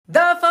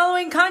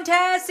wrestling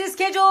contest is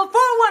scheduled for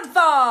one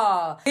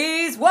fall.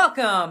 Please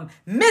welcome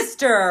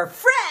Mr.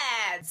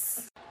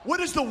 Freds. What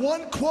is the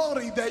one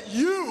quality that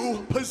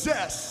you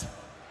possess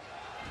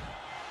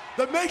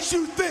that makes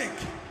you think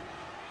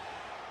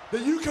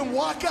that you can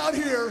walk out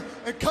here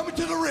and come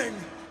into the ring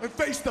and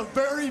face the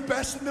very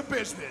best in the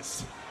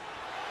business?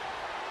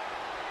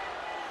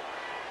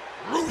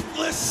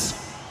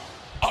 Ruthless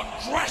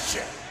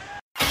aggression.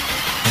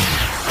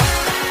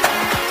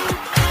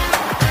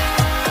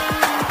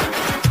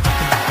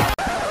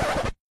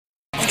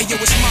 Yo,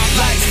 it's my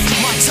life,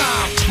 my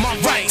time, my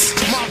rights,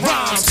 my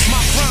rhymes,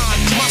 my grind,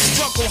 my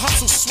struggle,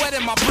 hustle, sweat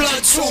in my blood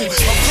too. A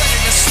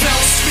predator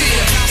smells fear,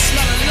 I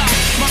smell a lot.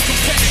 My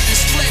competitors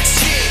fled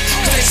scared,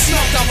 cause they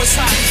smelled I was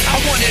hot. I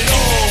want it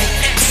all,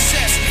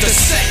 excess, the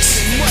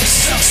sex, and much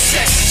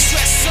success.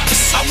 Stress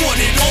us, I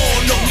want it all,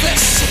 no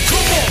less. So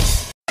come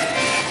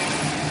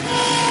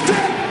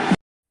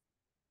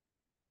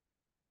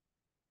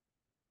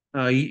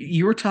on.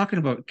 You were talking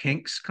about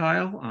kinks,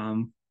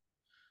 Kyle.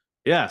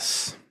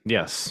 Yes.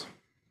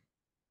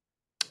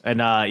 And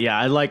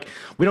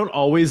we don't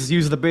always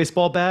use the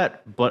baseball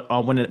bat, but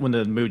when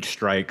the mood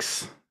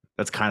strikes,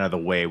 that's kind of the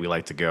way we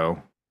like to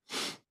go.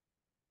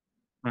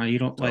 You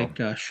don't like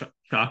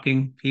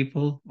shocking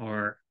people,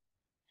 or?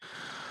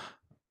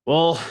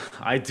 Well,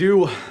 I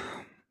do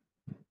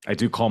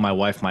call my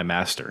wife my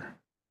master.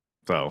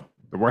 So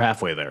we're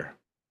halfway there.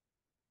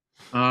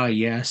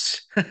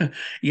 Yes.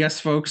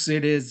 Yes, folks,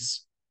 it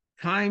is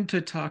time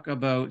to talk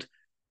about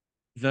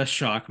the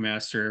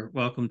Shockmaster.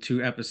 Welcome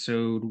to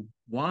episode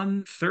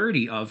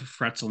 130 of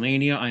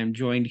Fretzelmania. I am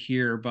joined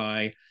here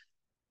by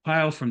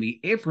Kyle from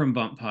the Apron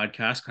Bump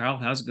podcast. Kyle,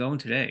 how's it going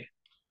today?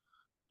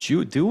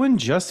 Doing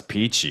just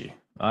peachy.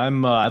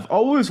 I've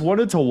always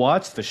wanted to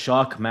watch the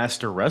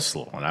Shockmaster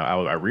wrestle, and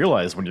I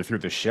realized when you threw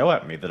the show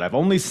at me that I've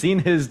only seen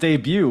his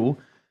debut,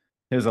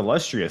 his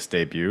illustrious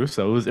debut.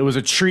 So it was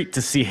a treat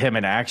to see him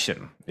in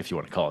action, if you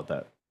want to call it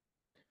that.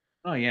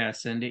 Oh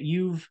yes, and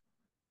you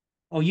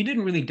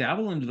didn't really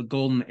dabble into the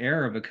golden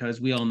era,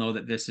 because we all know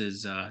that this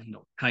is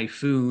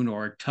Typhoon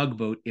or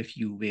Tugboat, if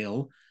you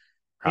will,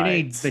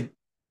 right,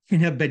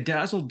 in a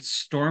bedazzled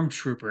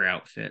stormtrooper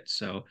outfit.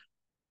 So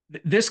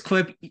this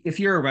clip, if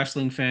you're a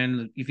wrestling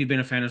fan, if you've been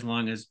a fan as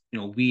long as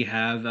we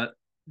have,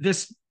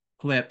 this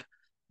clip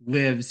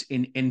lives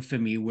in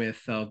infamy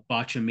with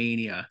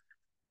Botchamania.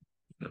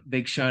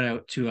 Big shout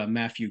out to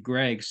Matthew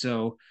Gregg.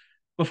 So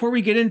before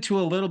we get into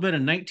a little bit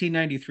of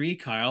 1993,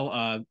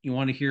 Kyle, you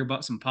want to hear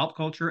about some pop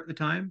culture at the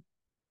time?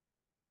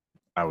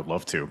 I would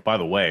love to. By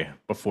the way,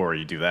 before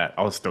you do that,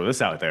 I'll just throw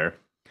this out there.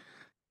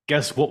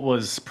 Guess what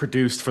was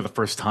produced for the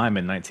first time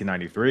in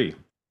 1993?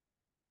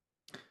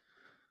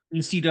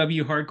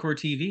 ECW Hardcore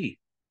TV.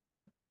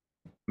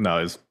 No,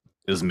 it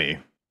was me.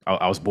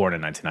 I was born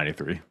in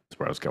 1993. That's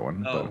where I was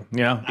going. Oh. But,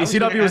 yeah,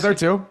 ECW was there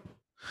too.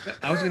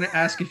 I was going to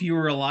ask if you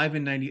were alive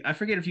in 90. I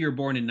forget if you were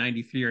born in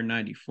 93 or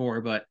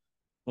 94, but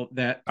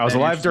I was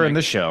alive during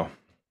this show.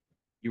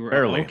 You were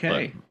barely,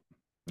 okay.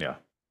 Yeah,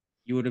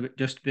 you would have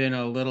just been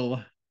a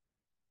little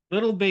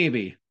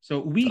baby. So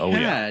we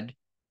had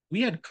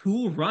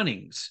Cool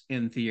Runnings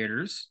in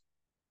theaters.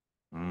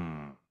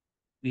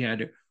 We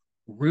had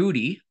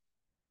Rudy,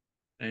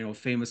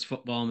 famous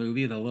football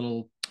movie, the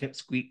little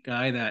pipsqueak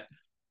guy that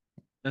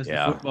does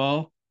the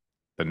football.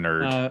 The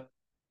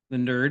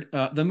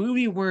nerd. The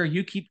movie where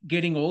you keep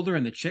getting older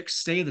and the chicks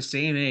stay the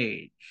same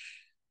age.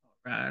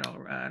 All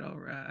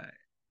right.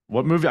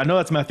 What movie? I know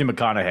that's Matthew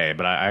McConaughey,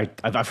 but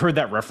I've heard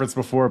that reference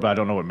before, but I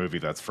don't know what movie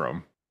that's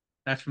from.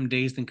 That's from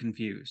Dazed and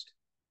Confused.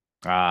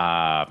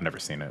 I've never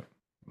seen it.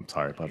 I'm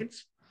sorry, but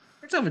it's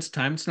of its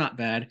time. It's not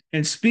bad.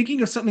 And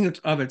speaking of something that's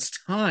of its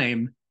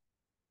time,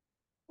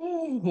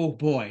 oh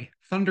boy,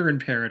 Thunder in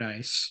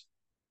Paradise.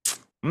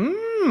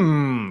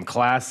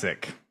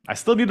 Classic. I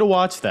still need to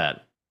watch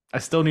that. I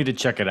still need to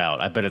check it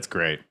out. I bet it's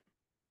great.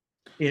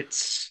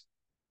 It's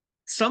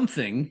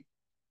something.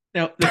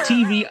 Now, the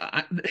TV,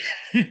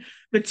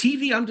 the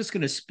TV, I'm just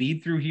going to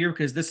speed through here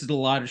because this is a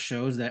lot of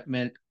shows that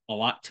meant a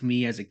lot to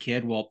me as a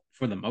kid. Well,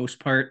 for the most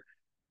part.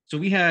 So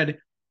we had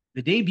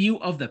the debut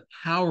of the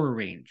Power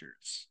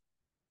Rangers.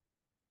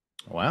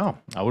 Wow.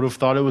 I would have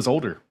thought it was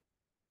older.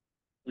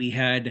 We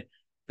had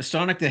the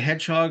Sonic the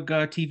Hedgehog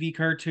TV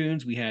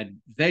cartoons. We had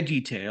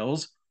Veggie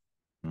Tales,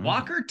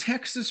 Walker,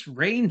 Texas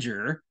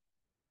Ranger,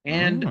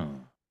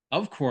 and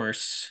of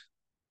course,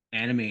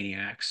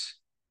 Animaniacs.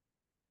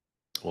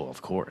 Well,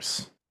 of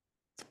course,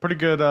 it's a pretty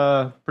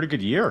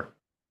good year.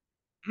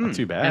 Not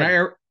too bad.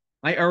 And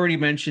I already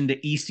mentioned the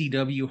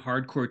ECW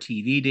Hardcore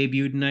TV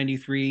debuted in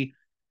 '93.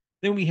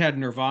 Then we had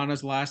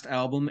Nirvana's last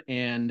album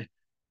and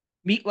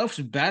Meatloaf's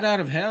Bat Out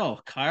of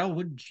Hell. Kyle,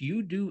 would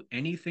you do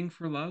anything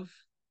for love?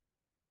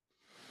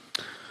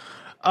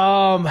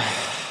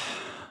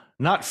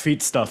 Not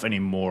feet stuff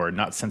anymore.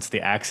 Not since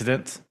the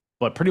accident,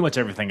 but pretty much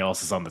everything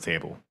else is on the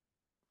table.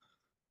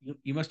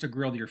 You must have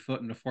grilled your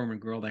foot in a Foreman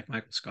grill like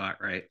Michael Scott,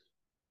 right?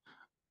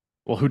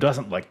 Well, who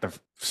doesn't like the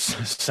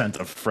scent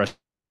of fresh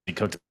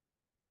cooked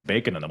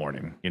bacon in the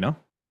morning,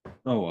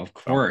 Oh, of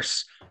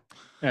course.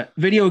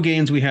 Video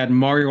games, we had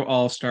Mario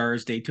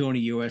All-Stars, Daytona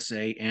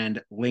USA,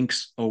 and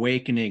Link's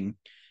Awakening.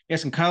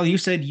 Yes, and Kyle, you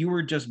said you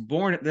were just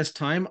born at this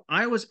time.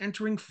 I was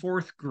entering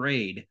fourth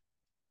grade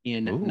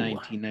in Ooh.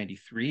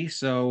 1993.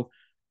 So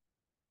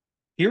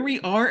here we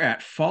are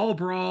at Fall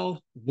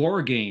Brawl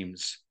War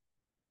Games,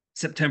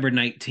 September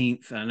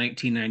 19th,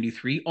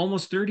 1993,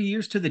 almost 30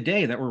 years to the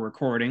day that we're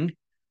recording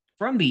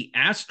from the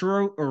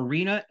Astro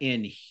Arena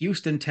in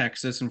Houston,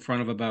 Texas, in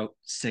front of about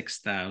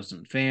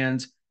 6,000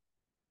 fans.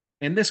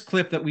 And this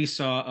clip that we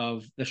saw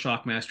of the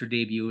Shockmaster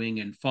debuting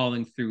and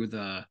falling through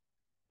the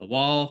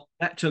wall,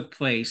 that took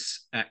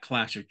place at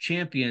Clash of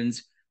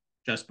Champions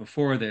just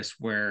before this,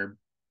 where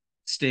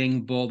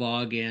Sting,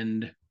 Bulldog,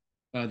 and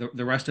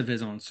the rest of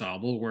his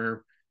ensemble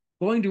were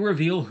going to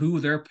reveal who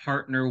their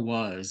partner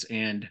was.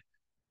 And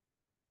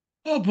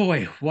oh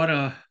boy, what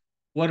a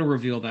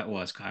reveal that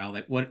was, Kyle.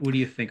 Like, what do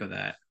you think of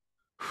that?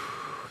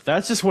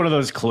 That's just one of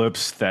those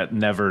clips that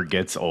never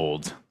gets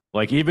old.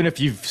 Like, even if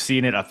you've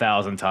seen it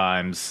 1,000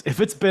 times, if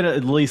it's been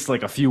at least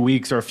like a few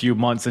weeks or a few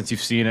months since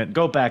you've seen it,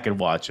 go back and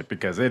watch it,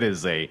 because it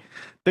is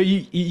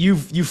you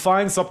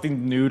find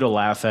something new to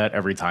laugh at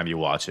every time you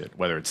watch it.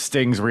 Whether it's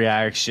Sting's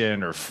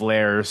reaction or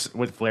Flair's,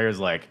 with Flair's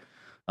like,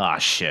 ah,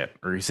 shit,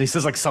 or he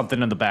says like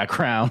something in the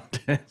background.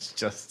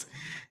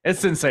 It's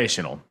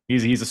sensational.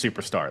 He's a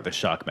superstar, the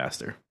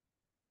Shockmaster.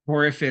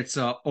 Or if it's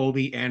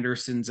Ole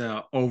Anderson's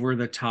over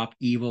the top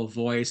evil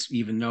voice,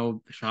 even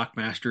though the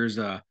Shockmaster's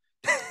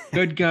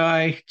good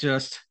guy,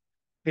 just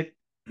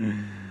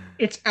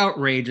it's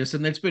outrageous,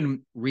 and it's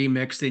been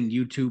remixed in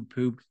YouTube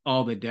pooped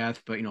all the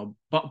death. But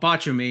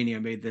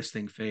Botchamania made this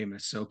thing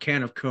famous. So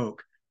can of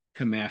Coke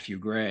to Matthew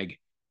Gregg.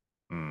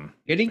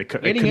 It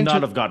could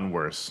not have gotten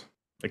worse.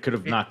 It could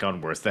have not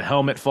gone worse. The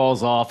helmet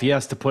falls off. He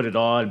has to put it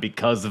on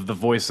because of the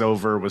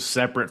voiceover was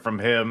separate from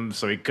him,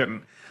 so he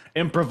couldn't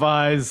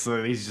improvise.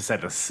 So he just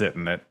had to sit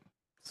in it.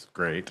 It's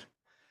great.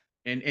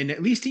 And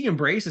at least he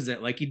embraces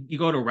it. Like you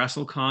go to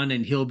WrestleCon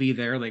and he'll be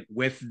there like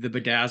with the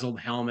bedazzled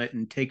helmet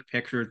and take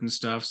pictures and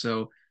stuff.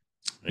 So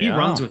he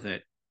runs with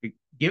it.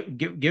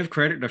 Give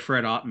credit to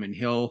Fred Ottman.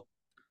 He'll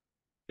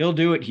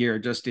do it here.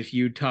 Just if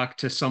you talk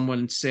to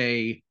someone,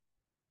 say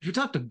if you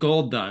talk to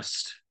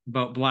Goldust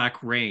about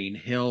Black Rain,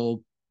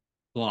 he'll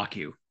block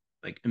you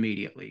like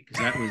immediately,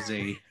 because that was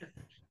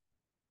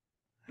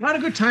not a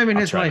good time in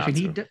his life,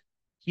 and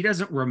he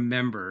doesn't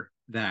remember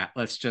that.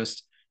 Let's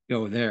just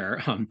go there.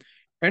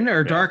 In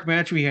our dark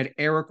match, we had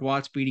Eric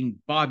Watts beating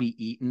Bobby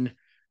Eaton.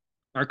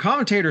 Our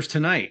commentators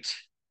tonight,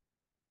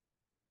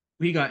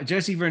 we got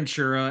Jesse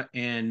Ventura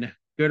and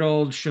good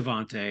old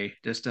Shavante.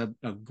 Just a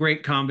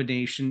great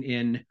combination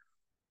in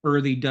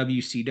early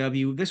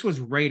WCW. This was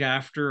right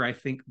after, I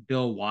think,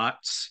 Bill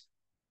Watts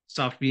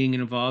stopped being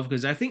involved,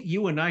 because I think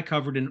you and I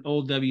covered an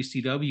old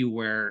WCW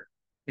where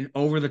an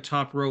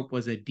over-the-top rope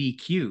was a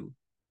DQ,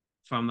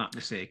 if I'm not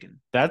mistaken.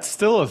 That's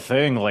still a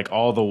thing, like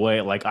all the way.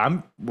 Like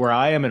I'm where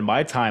I am in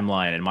my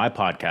timeline in my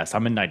podcast,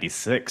 I'm in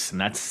 96, and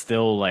that's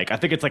still like, I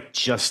think it's like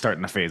just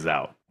starting to phase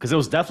out, because it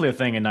was definitely a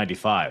thing in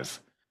 95.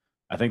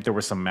 I think there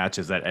were some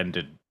matches that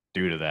ended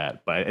due to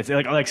that, but it's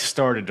like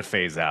started to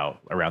phase out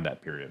around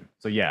that period.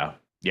 So yeah,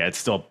 it's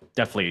still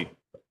definitely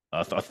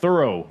a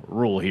thorough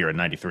rule here in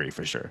 93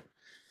 for sure.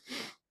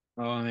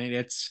 Oh, I mean,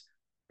 it's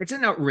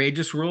an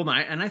outrageous rule,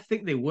 and I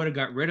think they would have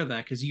got rid of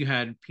that, because you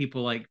had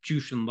people like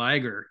Jushin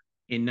Liger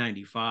in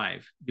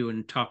 95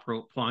 doing top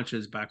rope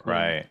planches back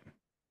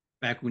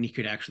when he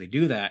could actually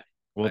do that.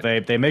 Well,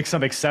 but they make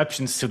some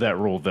exceptions to that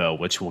rule, though,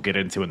 which we'll get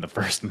into in the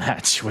first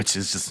match, which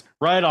is just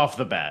right off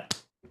the bat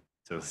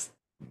just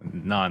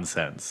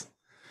nonsense.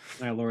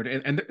 My lord.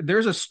 And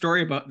there's a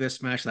story about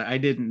this match that I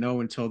didn't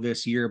know until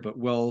this year, but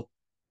we'll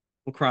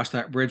cross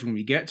that bridge when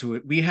we get to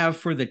it. We have,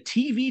 for the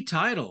TV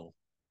title,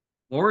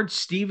 Lord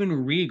Steven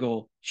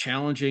Regal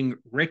challenging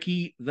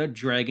Ricky the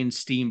Dragon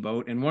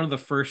Steamboat. And one of the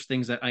first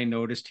things that I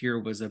noticed here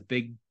was a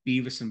big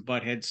Beavis and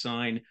Butthead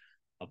sign,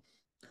 a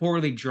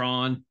poorly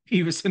drawn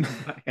Beavis and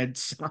Butthead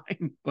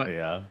sign. But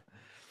yeah,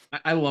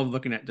 I love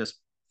looking at just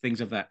things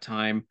of that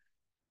time.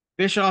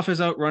 Bischoff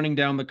is out running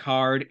down the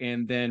card,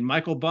 and then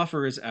Michael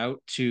Buffer is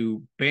out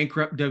to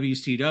bankrupt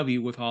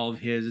WCW with all of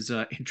his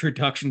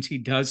introductions he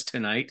does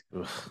tonight.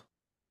 Ugh.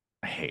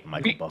 I hate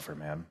Michael Buffer,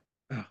 man.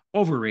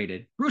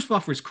 Overrated. Bruce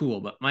Buffer's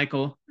cool, but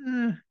Michael,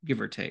 give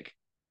or take.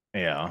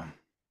 Yeah.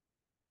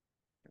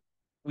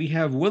 We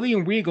have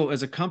William Regal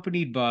as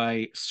accompanied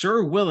by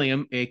Sir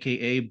William,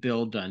 aka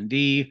Bill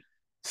Dundee.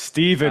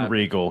 Steven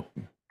Regal,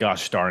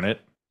 gosh darn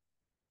it.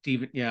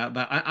 Steven, yeah,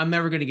 but I'm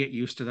never going to get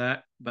used to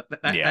that. But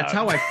that's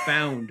how I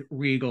found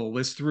Regal,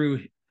 was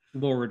through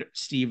Lord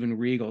Steven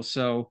Regal.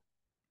 So,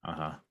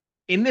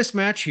 in this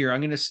match here,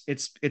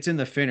 it's in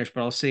the finish,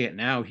 but I'll say it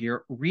now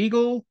here.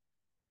 Regal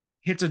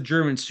hits a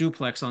German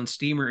suplex on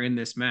Steamer in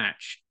this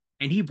match,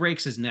 and he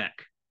breaks his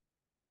neck.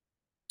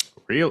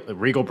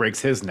 Regal breaks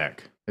his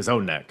neck, his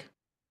own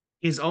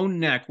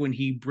neck when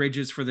he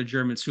bridges for the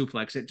German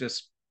suplex.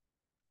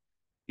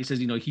 He says,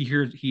 he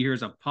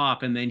hears a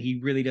pop, and then he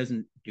really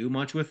doesn't do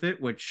much with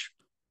it, which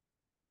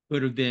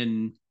could have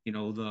been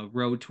the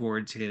road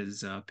towards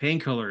his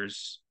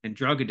painkillers and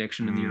drug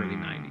addiction in the early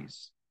Mm.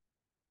 90s.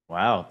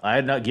 Wow, I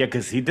had not, yeah,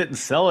 because he didn't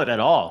sell it at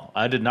all.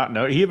 I did not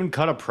know. He even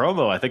cut a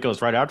promo. I think it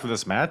was right after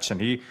this match,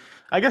 and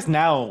I guess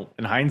now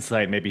in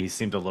hindsight, maybe he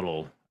seemed a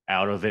little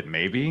out of it,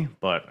 maybe,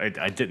 but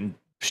I didn't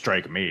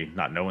strike me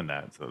not knowing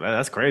that. So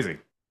that's crazy.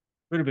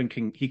 He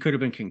could have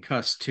been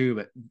concussed too,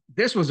 but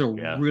this was a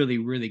Yeah. really,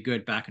 really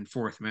good back and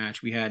forth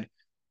match. We had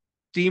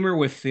Steamer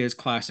with his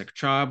classic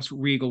chops,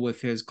 Regal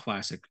with his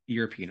classic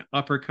European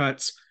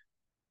uppercuts.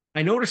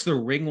 I noticed the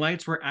ring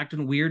lights were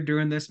acting weird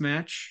during this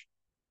match,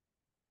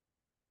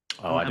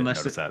 Oh, I didn't unless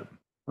notice it that.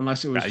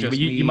 unless it was Yeah, you, just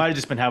you, you might me. have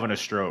just been having a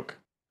stroke.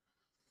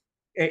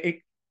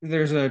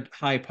 There's a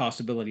high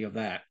possibility of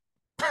that.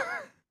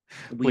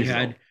 We Please don't.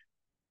 had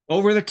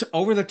over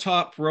the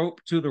top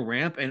rope to the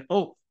ramp, and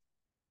oh,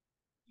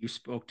 you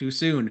spoke too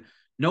soon.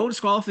 No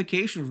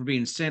disqualification for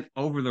being sent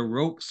over the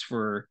ropes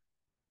for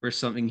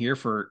something here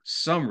for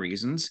some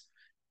reasons,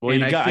 Well,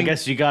 and I I think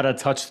guess you got to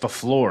touch the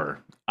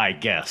floor. I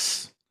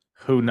guess.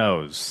 Who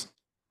knows?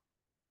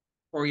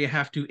 or you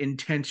have to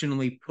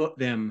intentionally put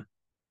them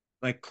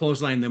like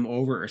clothesline them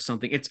over or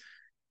something. It's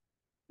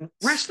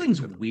wrestling's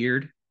Stupid.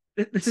 weird.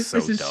 This So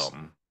is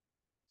dumb.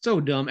 so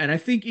dumb, and I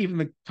think even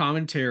the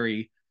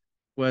commentary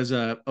was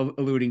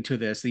alluding to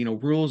this.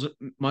 Rules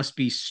must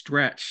be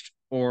stretched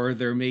or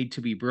they're made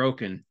to be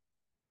broken.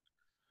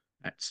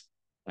 That's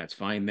that's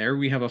fine. There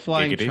we have a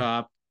flying Giggity.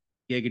 chop.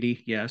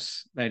 Giggity,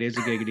 yes, that is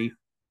a giggity.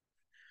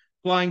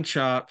 Flying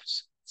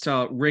chops.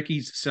 So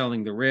Ricky's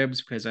selling the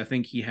ribs because I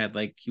think he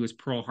was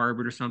Pearl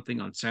Harbor or something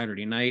on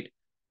Saturday night.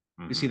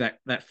 You see Hmm.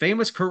 that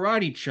famous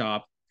karate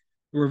chop,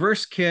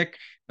 reverse kick,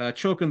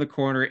 choke in the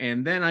corner,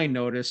 and then I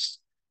noticed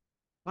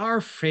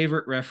our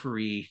favorite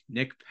referee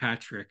Nick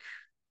Patrick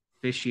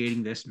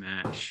officiating this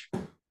match.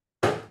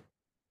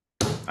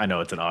 I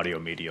know it's an audio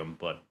medium,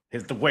 but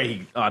the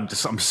way I'm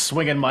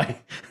swinging my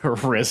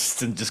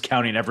wrist and just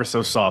counting ever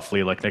so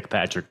softly like Nick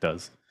Patrick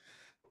does.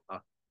 Uh,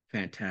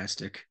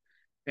 Fantastic.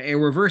 A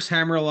reverse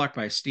hammerlock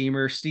by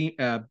Steamer.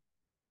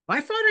 I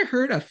thought I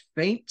heard a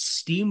faint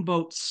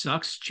Steamboat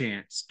Sucks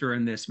chants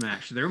during this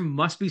match. There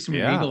must be some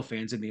Yeah. Regal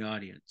fans in the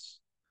audience.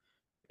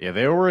 Yeah,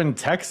 they were in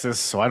Texas,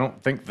 so I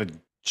don't think the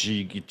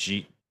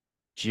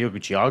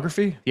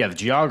geography. Yeah, the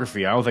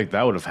geography. I don't think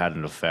that would have had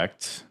an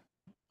effect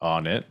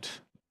on it.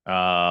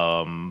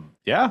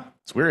 Yeah,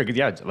 it's weird.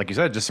 Yeah, like you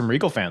said, just some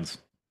Regal fans.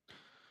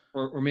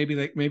 Or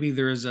maybe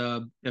there's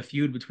a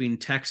feud between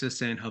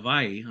Texas and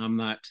Hawaii. I'm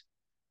not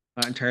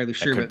entirely That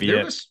sure, could but be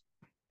it.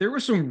 there were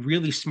some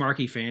really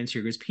smarky fans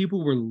here because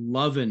people were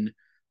loving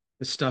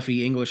the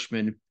stuffy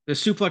Englishman. The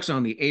suplex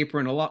on the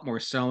apron, a lot more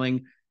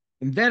selling.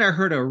 And then I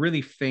heard a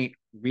really faint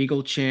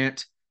Regal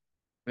chant.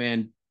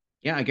 And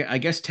yeah, I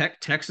guess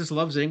Texas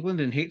loves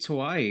England and hates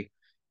Hawaii.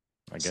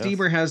 I guess.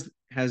 Steamer has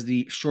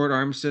the short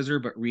arm scissor,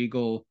 but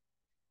Regal,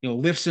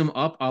 lifts him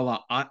up a la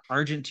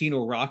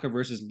Argentino Rocca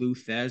versus Lou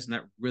Thez, and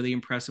that really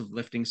impressive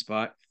lifting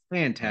spot. Hmm.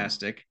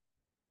 Fantastic.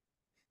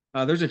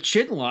 There's a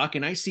chin lock,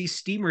 and I see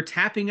Steamer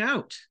tapping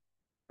out.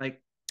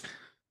 Like,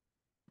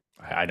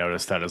 I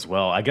noticed that as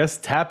well. I guess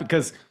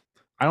because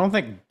I don't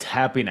think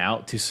tapping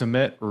out to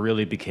submit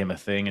really became a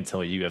thing until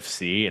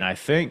UFC, and I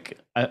think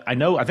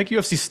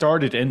UFC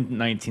started in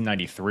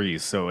 1993,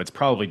 so it's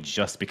probably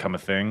just become a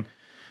thing.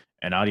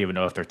 And I don't even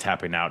know if they're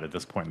tapping out at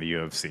this point in the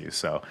UFC.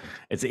 So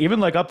it's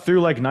even like up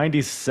through like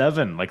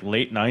 97, like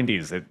late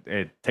 90s.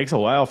 It takes a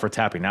while for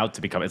tapping out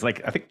to become. It's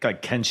like I think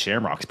like Ken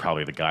Shamrock's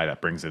probably the guy that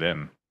brings it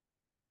in.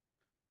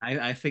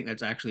 I think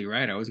that's actually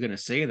right. I was going to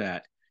say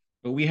that.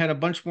 But we had a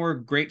bunch more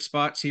great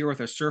spots here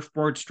with a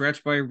surfboard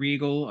stretch by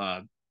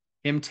Regal,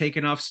 him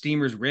taking off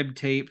Steamer's rib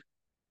tape,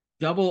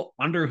 double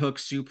underhook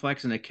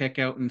suplex and a kick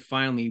out, and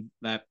finally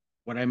that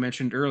what I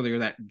mentioned earlier,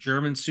 that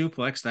German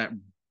suplex that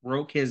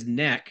broke his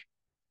neck.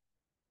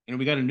 And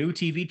we got a new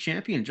TV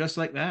champion just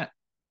like that.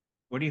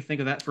 What do you think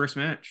of that first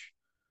match?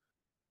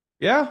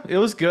 Yeah, it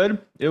was good.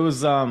 It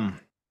was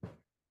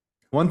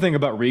one thing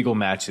about Regal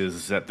matches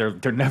is that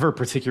they're never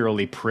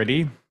particularly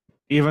pretty.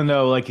 Even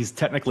though like he's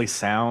technically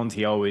sound,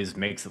 he always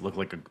makes it look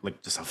like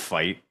just a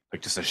fight,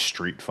 like just a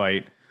street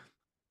fight.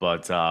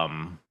 But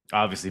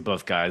obviously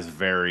both guys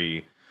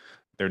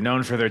they're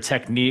known for their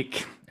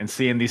technique, and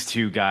seeing these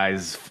two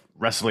guys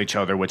wrestle each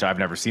other, which I've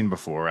never seen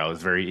before, I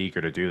was very eager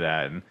to do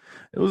that, and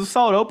it was a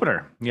solid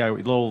opener. Yeah,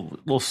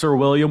 little Sir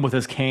William with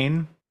his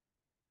cane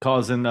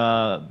causing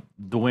the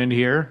win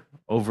here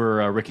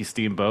over Ricky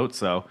Steamboat.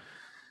 So,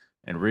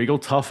 and Regal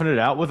toughing it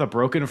out with a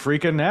broken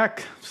freaking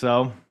neck.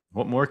 So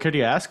what more could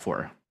he ask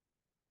for?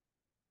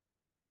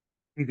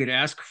 You could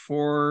ask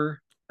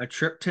for a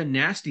trip to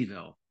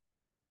Nastyville.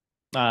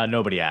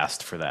 Nobody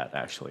asked for that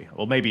actually.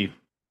 Well, maybe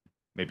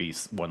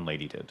one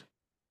lady did.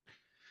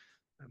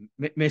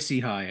 Missy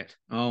Hyatt.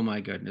 Oh my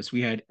goodness.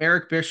 We had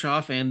Eric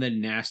Bischoff and the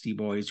Nasty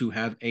Boys who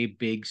have a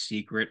big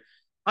secret.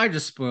 I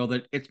just spoiled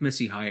it. It's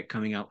Missy Hyatt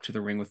coming out to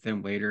the ring with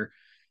them later.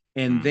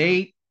 And Hmm.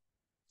 they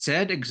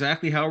said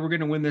exactly how we're going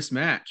to win this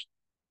match.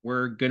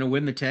 We're going to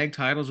win the tag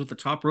titles with the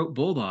top rope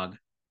bulldog,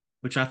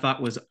 which I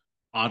thought was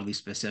oddly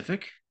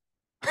specific.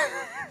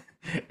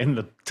 in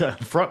the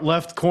front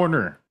left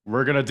corner.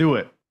 We're gonna do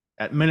it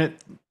at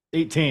minute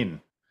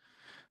 18.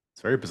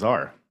 It's very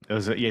bizarre. It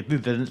was yeah,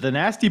 the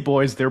Nasty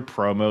Boys. Their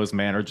promos,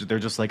 man, they're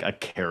just like a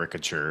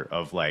caricature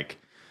of like.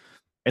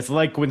 It's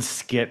like when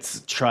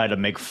skits try to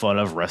make fun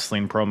of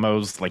wrestling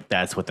promos. Like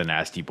that's what the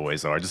Nasty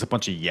Boys are. Just a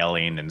bunch of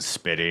yelling and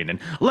spitting and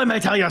let me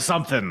tell you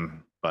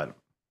something. But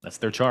that's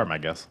their charm, I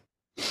guess.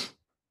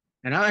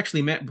 And I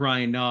actually met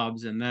Brian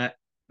Knobs, and that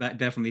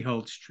definitely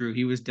holds true.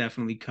 He was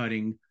definitely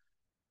cutting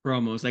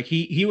promos. Like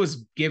he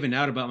was giving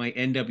out about my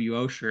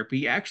NWO shirt, but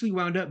he actually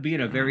wound up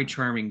being a very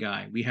charming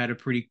guy. We had a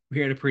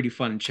pretty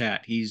fun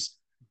chat. He's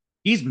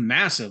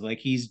massive. Like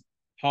he's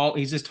tall.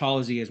 He's as tall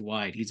as he is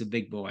wide. He's a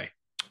big boy.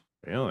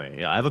 Really?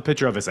 Yeah, I have a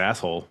picture of his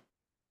asshole.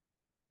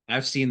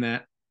 I've seen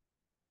that.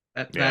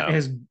 That Yeah.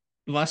 has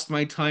blessed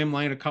my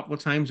timeline a couple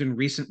of times in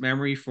recent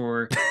memory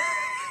for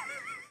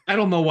I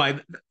don't know why.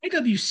 The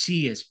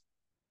IWC is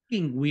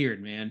fucking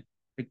weird, man.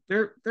 Like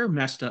they're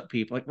messed up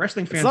people. Like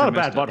wrestling fans It's not are a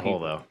bad messed up butthole people.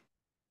 though.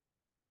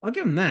 I'll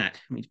give him that.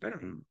 I mean, it's better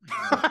than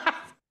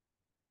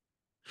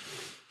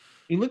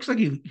he looks like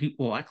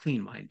well, I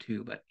clean mine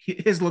too, but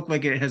his look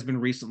like it has been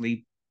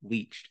recently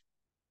bleached.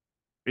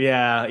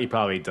 Yeah, he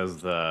probably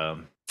does the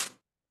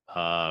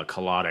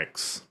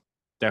colonics.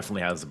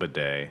 Definitely has a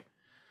bidet.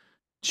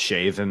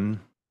 Shaven.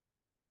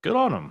 Good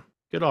on him.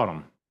 Good on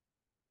him.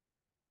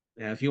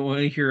 Yeah, if you want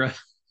to hear a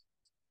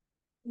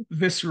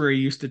Viscera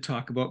used to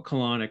talk about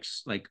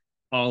colonics like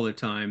all the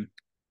time.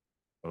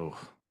 Oh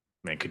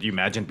man, could you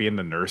imagine being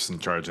the nurse in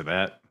charge of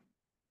that?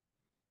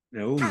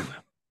 No,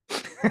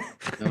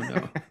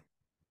 no.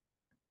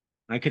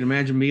 I can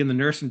imagine being the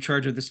nurse in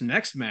charge of this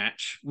next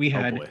match. We Oh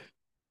had boy.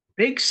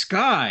 Big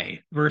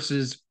Sky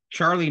versus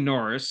Charlie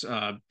Norris.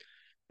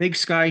 Big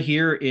Sky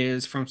here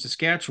is from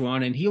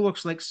Saskatchewan, and he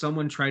looks like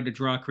someone tried to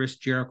draw Chris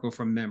Jericho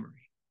from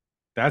memory.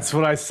 That's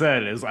what I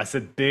said. I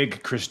said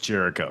big Chris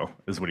Jericho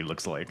is what he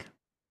looks like.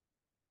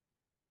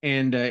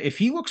 And if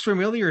he looks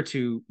familiar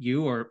to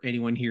you or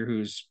anyone here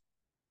who's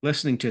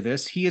listening to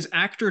this, he is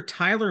actor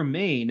Tyler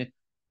Mane,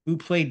 who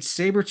played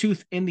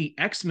Sabretooth in the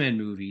X-Men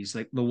movies,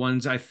 like the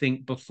ones I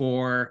think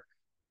before.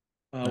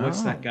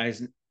 What's that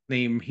guy's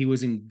name? He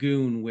was in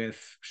Goon with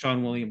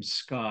Sean William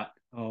Scott.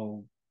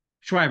 Oh,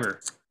 Schreiber.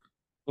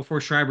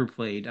 Before Schreiber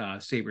played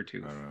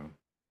Sabretooth. I don't know.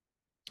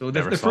 So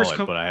Never the saw first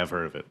it, but I have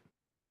heard of it.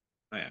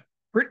 Oh, yeah.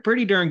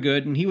 Pretty darn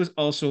good. And he was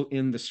also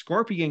in The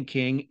Scorpion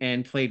King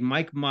and played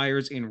Mike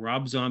Myers in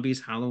Rob Zombie's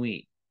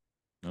Halloween.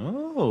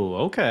 Oh,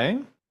 okay.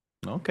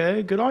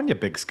 Okay, good on you,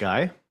 Big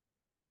Sky.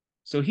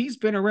 So he's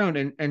been around.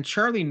 And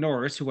Charlie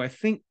Norris, who I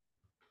think,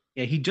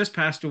 yeah, he just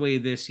passed away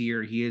this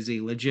year. He is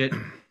a legit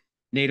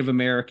Native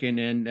American.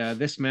 And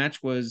this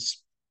match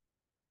was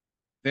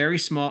very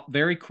small,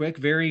 very quick,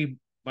 very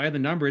by the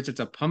numbers.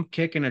 It's a pump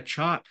kick and a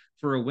chop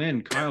for a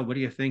win. Kyle, what do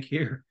you think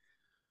here?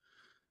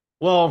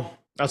 Well,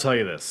 I'll tell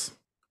you this.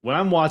 When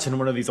I'm watching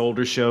one of these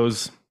older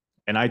shows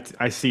and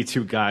I see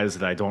two guys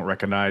that I don't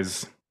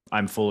recognize,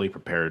 I'm fully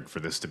prepared for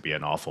this to be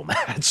an awful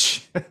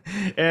match.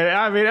 And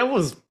I mean, it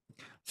was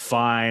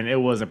fine. It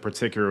wasn't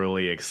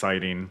particularly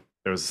exciting.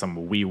 There was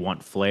some "We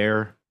Want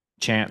Flair"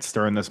 chants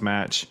during this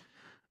match,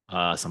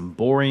 some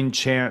boring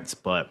chants,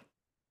 but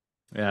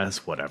yeah,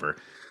 it's whatever.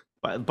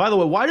 By the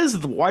way, why does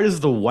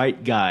the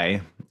white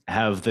guy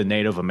have the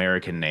Native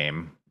American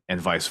name and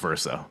vice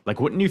versa?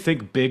 Like, wouldn't you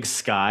think Big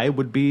Sky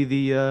would be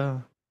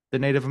the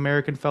Native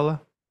American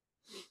fella?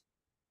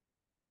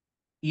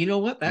 You know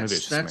what? Maybe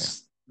it's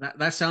just me.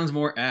 That sounds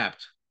more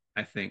apt,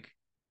 I think.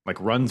 Like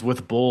runs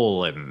with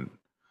Bull and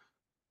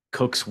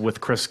cooks with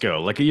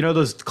Crisco. Like, you know,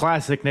 those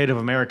classic Native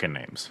American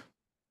names.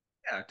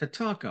 Yeah,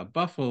 Tatanka,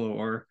 Buffalo,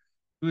 or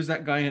who's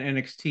that guy in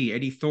NXT?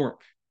 Eddie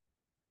Thorpe.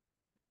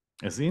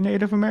 Is he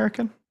Native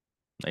American?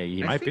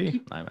 He I might think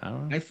be. I don't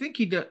know. I think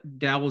he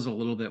dabbles a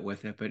little bit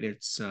with it, but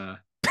it's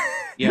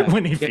yeah,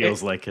 When he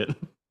feels like it.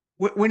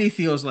 when he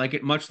feels like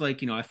it. Much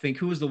like I think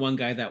who was the one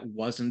guy that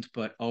wasn't,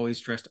 but always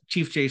dressed.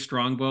 Chief J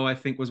Strongbow, I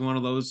think, was one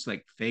of those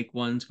like fake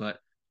ones, but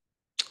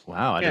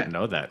Wow, I yeah, didn't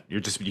know that.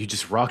 You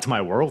just rocked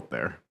my world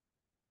there.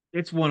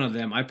 it's one of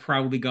them. I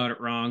probably got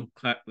it wrong.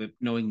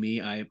 Knowing me,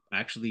 I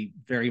actually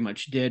very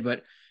much did.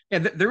 But yeah,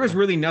 there was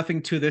really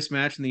nothing to this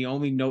match, and the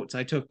only notes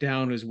I took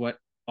down is what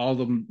all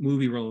the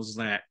movie roles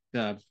that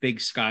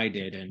Big Sky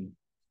did,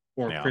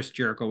 or Yeah. Chris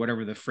Jericho,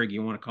 whatever the frig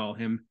you want to call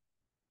him.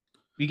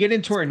 We get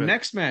into our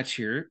next match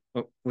here.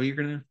 Oh, well, you're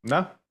gonna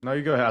No,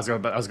 you go ahead.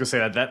 I was gonna say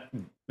that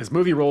his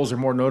movie roles are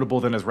more notable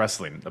than his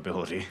wrestling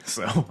ability,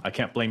 so I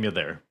can't blame you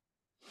there.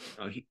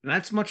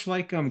 that's much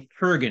like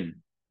Kurgan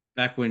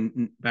back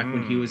when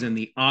he was in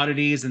the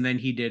Oddities, and then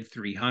he did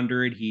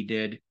 300. He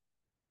did.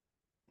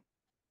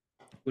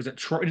 Was it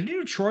Troy? Did he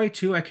do Troy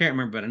too? I can't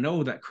remember, but I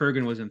know that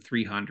Kurgan was in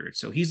 300.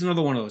 So he's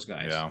another one of those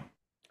guys. Yeah.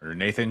 Or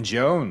Nathan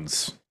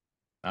Jones.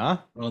 Huh?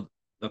 Well,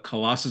 the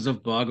Colossus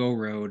of Boggo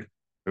Road.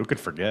 Who could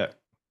forget?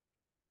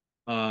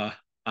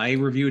 I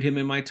reviewed him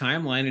in my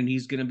timeline, and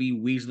he's going to be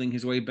weaseling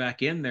his way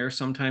back in there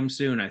sometime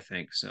soon, I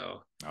think.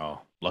 So.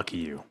 Oh, lucky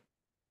you.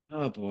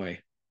 Oh boy.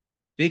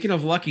 Speaking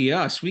of lucky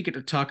us, we get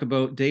to talk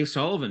about Dave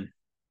Sullivan.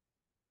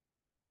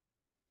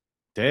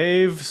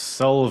 Dave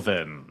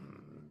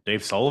Sullivan.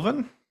 Dave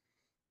Sullivan?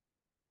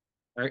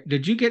 All right,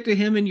 did you get to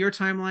him in your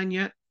timeline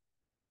yet?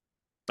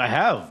 I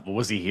have.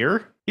 Was he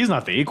here? He's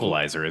not the He,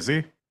 equalizer, is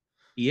he?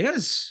 he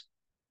is.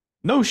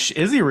 No,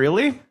 is he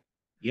really?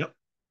 Yep.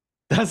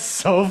 That's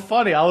so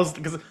funny. I was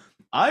because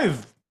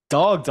I've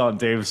dogged on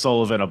Dave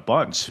Sullivan a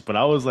bunch, but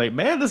I was like,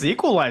 man, this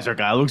equalizer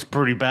guy looks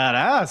pretty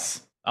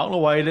badass. I don't know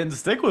why he didn't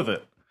stick with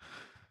it.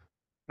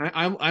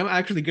 I'm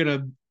actually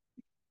gonna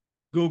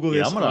Google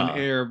Yeah, this on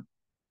air,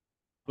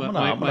 but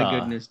my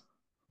goodness.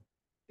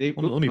 Let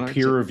me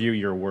peer review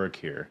your work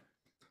here.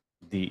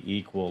 The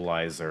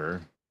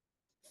Equalizer.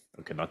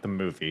 Okay, not the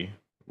movie.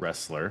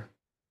 Wrestler.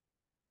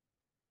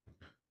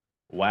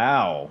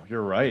 Wow,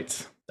 you're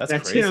right. That's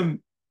crazy.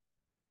 him.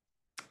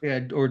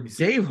 Yeah, or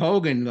Dave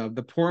Hogan,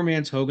 the poor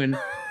man's Hogan,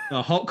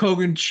 the Hulk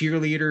Hogan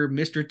cheerleader,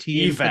 Mr.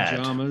 T in Evad.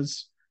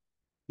 pajamas.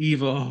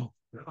 Evo.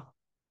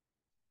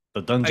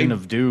 The Dungeon I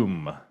of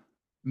Doom.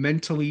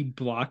 mentally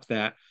blocked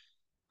that.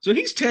 So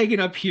he's tagging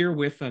up here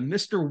with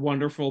Mr.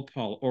 Wonderful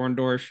Paul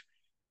Orndorff,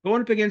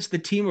 going up against the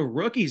team of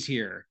rookies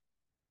here.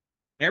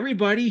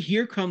 Everybody,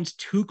 here comes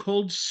Too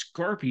Cold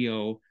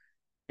Scorpio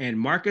and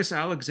Marcus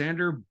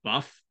Alexander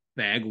Buff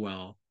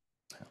Bagwell.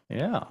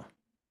 Yeah.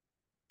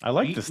 I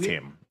like this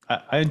team.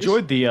 I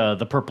enjoyed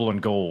the purple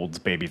and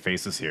gold baby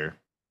faces here.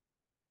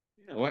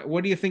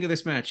 What do you think of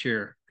this match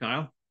here,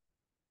 Kyle?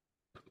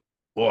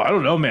 Well, I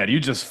don't know, man. You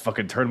just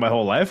fucking turned my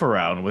whole life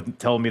around with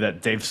telling me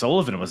that Dave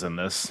Sullivan was in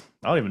this.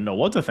 I don't even know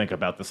what to think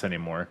about this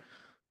anymore.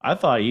 I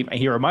thought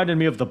he reminded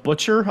me of the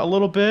Butcher a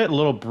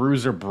little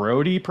Bruiser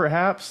Brody,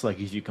 perhaps. Like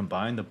if you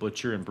combine the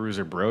Butcher and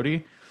Bruiser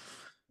Brody.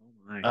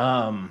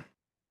 Oh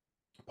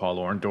Paul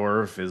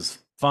Orndorff is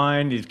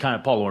fine.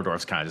 Paul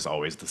Orndorff's kind of just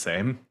always the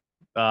same.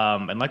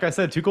 And like I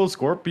said, Too Cold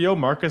Scorpio,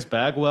 Marcus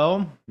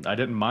Bagwell. I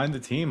didn't mind the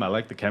team. I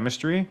like the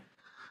chemistry.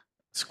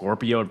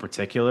 Scorpio in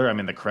particular. I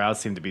mean, the crowd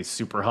seemed to be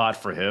super hot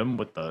for him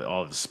with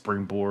all the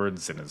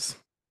springboards and his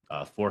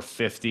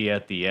 450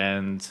 at the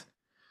end.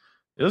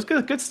 It was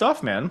good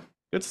stuff, man.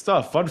 Good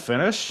stuff. Fun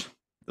finish.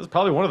 This is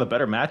probably one of the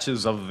better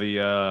matches of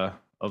the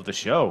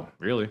show,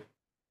 really.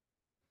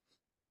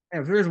 Yeah,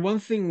 if there's one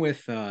thing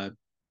with I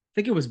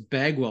think it was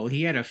Bagwell.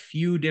 He had a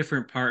few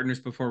different partners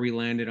before we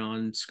landed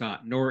on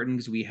Scott Norton,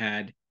 because we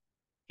had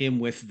him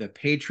with the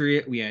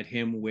Patriot, we had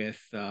him with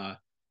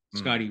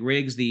Scotty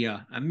Riggs, the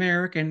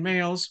American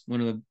Males,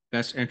 one of the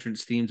best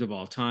entrance themes of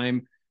all time.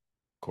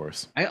 Of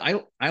course.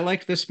 I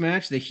liked this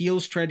match. The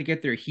heels tried to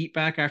get their heat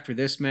back after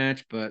this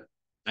match, but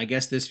I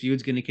guess this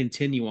feud's going to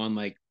continue on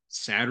like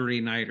Saturday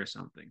night or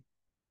something.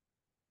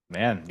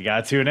 Man, you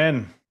gotta tune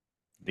in.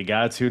 You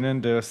gotta tune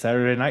in to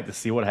Saturday night to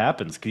see what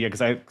happens. Yeah,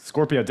 because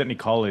Scorpio didn't he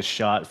call his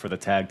shot for the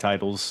tag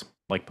titles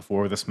like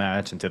before this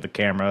match into the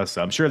camera,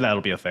 so I'm sure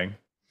that'll be a thing.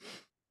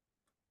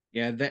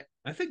 Yeah,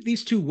 I think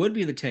these two would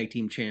be the tag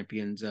team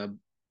champions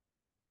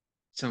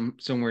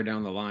somewhere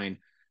down the line.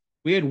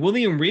 We had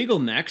William Regal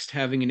next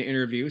having an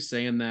interview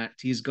saying that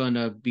he's going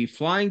to be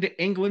flying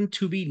to England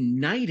to be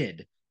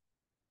knighted.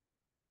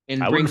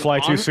 And I wouldn't fly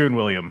too soon,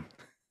 William.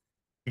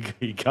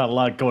 You got a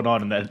lot going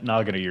on in that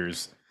noggin of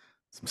yours.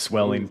 Some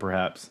swelling,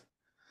 perhaps.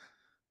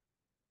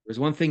 There's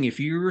one thing: if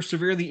you're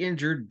severely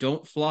injured,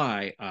 don't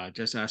fly.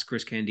 Just ask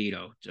Chris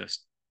Candido.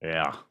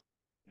 Yeah.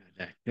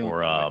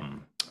 Or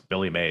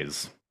Billy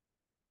Mays.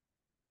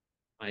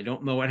 I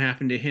don't know what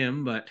happened to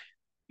him, but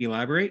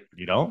elaborate.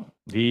 You don't?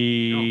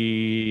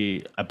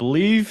 I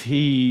believe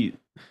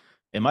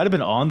it might have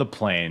been on the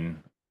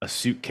plane. A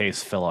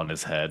suitcase fell on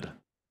his head,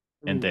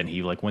 and then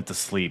he went to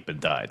sleep and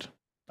died.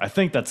 I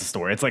think that's the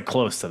story. It's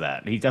close to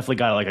that. He definitely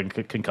got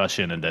a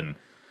concussion and then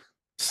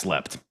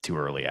slept too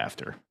early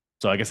after.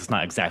 So I guess it's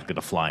not exactly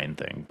the flying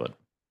thing, but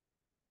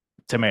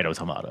tomato.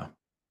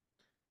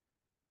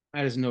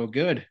 That is no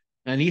good.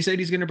 And he said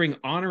he's going to bring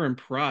honor and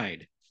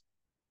pride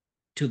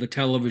to the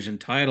television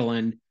title,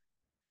 and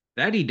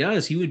that he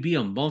does. He would be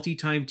a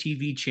multi-time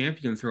TV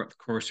champion throughout the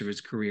course of his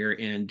career,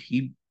 and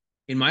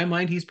in my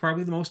mind, he's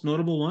probably the most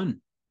notable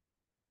one.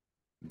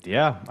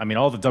 Yeah, I mean,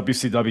 all the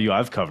WCW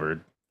I've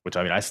covered, which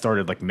I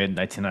started mid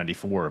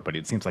 1994, but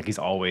it seems like he's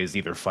always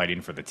either fighting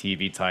for the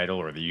TV title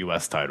or the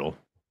US title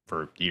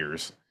for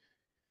years.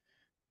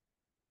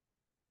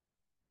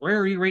 Where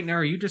are you right now?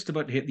 Are you just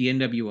about to hit the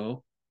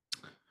NWO?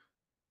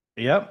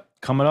 Yep,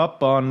 coming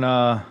up on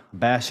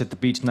Bash at the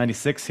Beach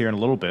 96 here in a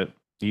little bit.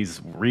 He's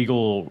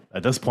Regal,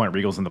 at this point,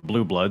 Regal's in the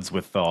Blue Bloods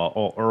with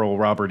Earl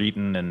Robert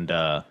Eaton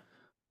and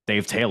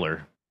Dave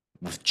Taylor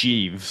with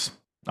Jeeves.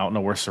 I don't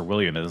know where Sir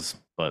William is,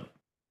 but...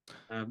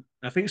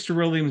 I think Sir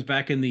William's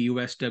back in the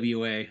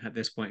USWA at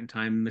this point in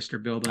time,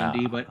 Mr. Bill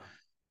Dundee, but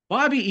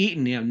Bobby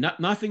Eaton,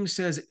 nothing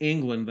says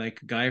England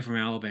like a guy from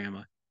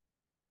Alabama.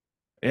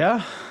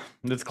 Yeah,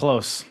 it's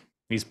close.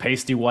 He's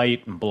pasty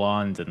white and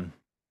blonde, and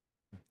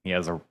he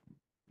has a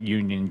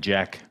Union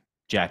Jack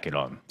jacket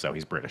on, so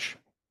he's British.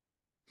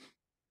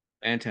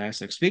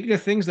 Fantastic. Speaking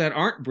of things that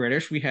aren't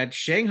British, we had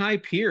Shanghai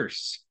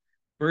Pierce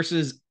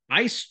versus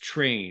Ice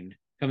Train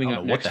coming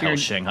up next year. What the hell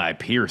Shanghai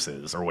Pierce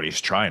is, or what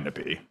he's trying to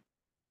be.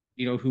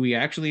 You know who he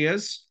actually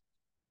is?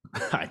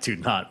 I do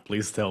not.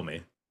 Please tell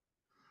me.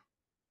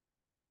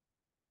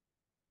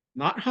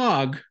 Not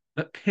hog,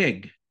 but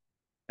pig.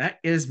 That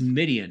is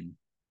Midian.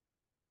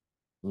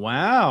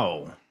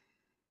 Wow.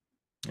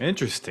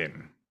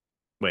 Interesting.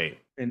 Wait.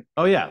 And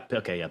Oh yeah.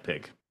 Okay, yeah,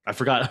 pig. I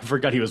forgot I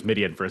forgot he was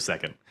Midian for a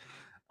second.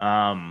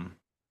 Um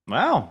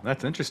wow,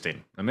 that's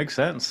interesting. That makes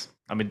sense.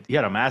 I mean, he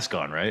had a mask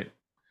on, right?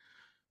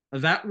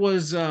 that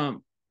was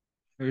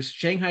there's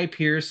Shanghai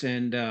Pierce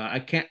and I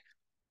can't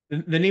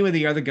the name of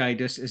the other guy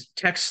just is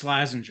Tex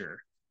Slazenger.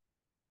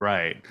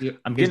 Right. Is the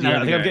I other think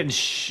I'm guy. getting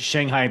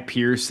Shanghai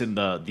Pierce and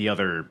the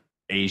other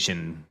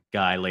Asian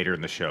guy later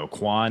in the show.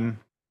 Quan,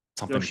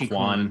 something Yoshi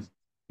Kwan, Quan.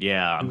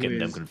 Yeah, I'm who getting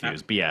them is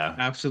confused. But yeah.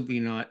 absolutely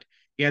not.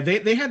 Yeah,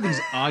 they had these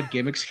odd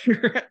gimmicks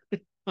here at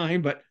the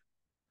time, but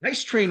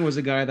Ice Train was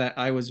a guy that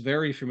I was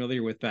very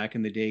familiar with back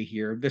in the day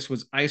here. This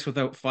was Ice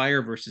Without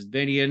Fire versus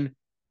Vinian.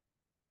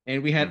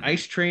 And we had Mhm.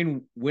 Ice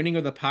Train winning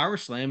of the Power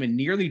Slam and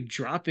nearly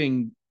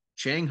dropping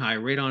Shanghai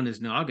right on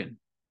his noggin.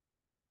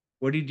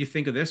 What did you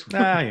think of this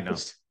one? Ah,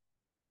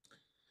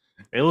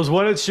 it was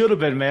what it should have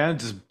been, man.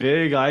 Just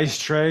big ice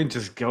train,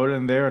 just going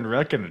in there and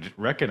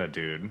wrecking a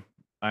dude.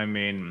 I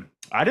mean,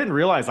 I didn't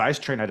realize Ice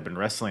Train had been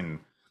wrestling.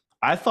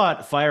 I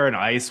thought Fire and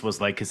Ice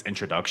was like his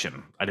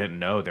introduction. I didn't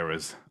know there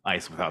was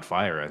ice without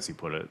fire, as he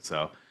put it.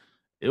 So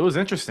it was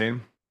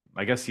interesting.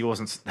 I guess he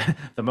wasn't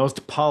the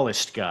most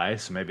polished guy,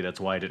 so maybe that's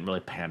why he didn't really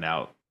pan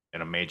out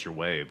in a major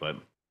way. But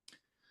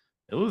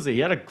he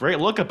had a great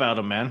look about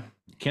him, man.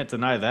 You can't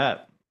deny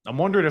that. I'm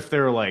wondering if they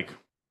were like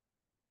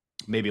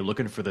maybe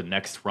looking for the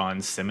next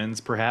Ron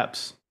Simmons,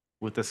 perhaps,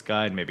 with this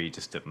guy, and maybe he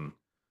just didn't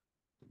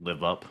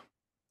live up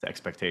to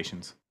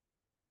expectations.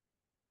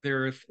 They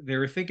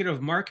were thinking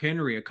of Mark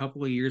Henry a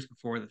couple of years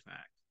before the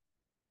fact.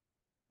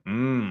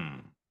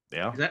 Mm,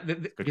 yeah, Is that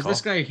good because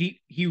this call. guy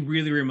he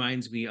really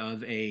reminds me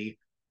of a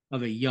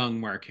young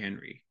Mark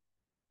Henry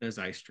as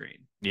Ice Train.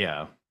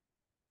 Yeah,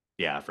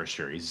 yeah, for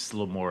sure. He's a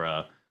little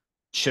more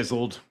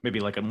chiseled, maybe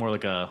like a more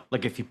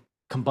like if you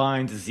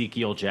combined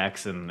Ezekiel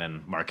Jackson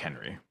and Mark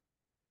Henry,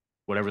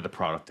 whatever the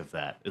product of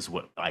that is,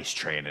 what Ice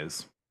Train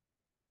is.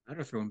 I'd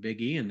have thrown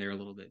Big E in there a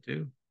little bit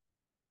too.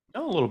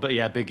 Oh, a little bit,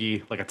 yeah.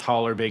 Biggie, like a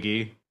taller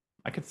Biggie.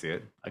 I could see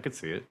it. I could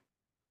see it.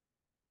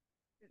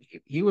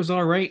 He was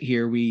all right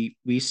here. We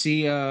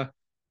see a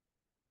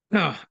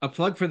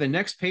plug for the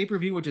next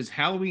pay-per-view, which is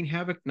Halloween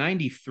Havoc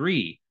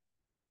 93.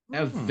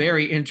 A Hmm.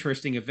 very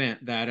interesting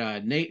event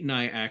that Nate and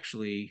I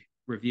actually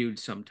reviewed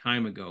some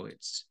time ago.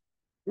 It's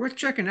worth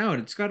checking out.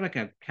 It's got like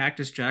a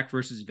Cactus Jack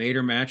versus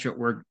Vader match that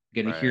we're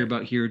going to hear Right.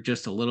 about here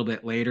just a little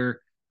bit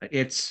later.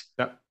 It's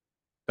That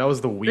that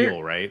was the very,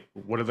 wheel, right?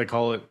 What do they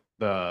call it?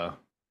 The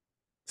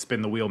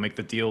spin the wheel, make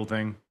the deal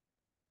thing.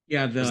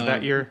 yeah, Was it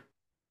that year?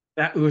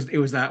 it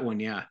was that one,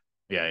 yeah.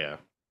 Yeah, yeah.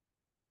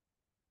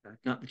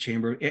 Not the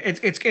chamber.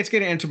 It's going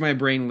to enter my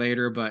brain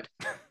later, but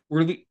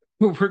we're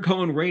we're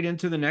going right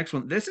into the next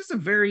one. This is a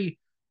very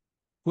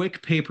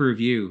quick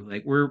pay-per-view.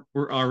 Like we're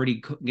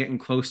already getting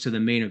close to the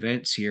main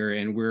events here,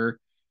 and we're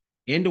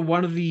into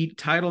one of the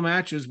title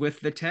matches with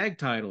the tag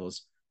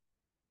titles.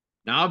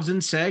 Knobs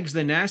and Segs,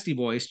 the Nasty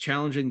Boys,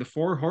 challenging the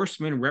Four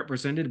Horsemen,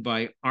 represented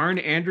by Arn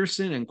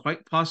Anderson and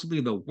quite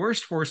possibly the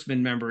worst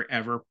Horseman member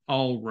ever,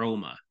 Paul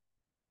Roma.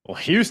 Well,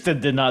 Houston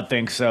did not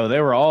think so. They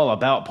were all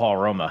about Paul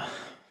Roma.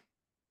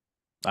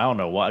 I don't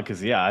know why,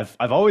 because yeah,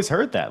 I've always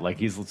heard that. Like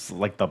he's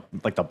like the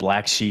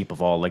black sheep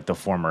of all like the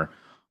former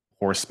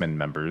Horsemen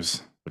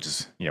members, which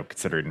is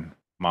considering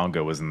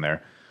Mongo was in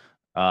there.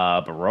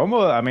 But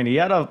Roma, I mean, he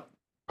had a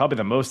probably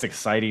the most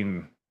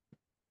exciting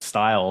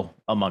style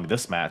among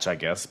this match, I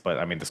guess. But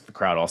I mean, the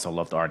crowd also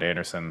loved Arn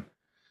Anderson.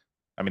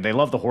 I mean, they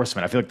love the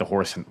Horsemen. I feel like the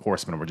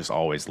Horsemen were just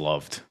always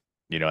loved.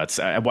 At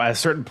a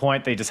certain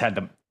point, they just had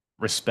the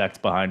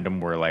respect behind them.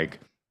 Where like,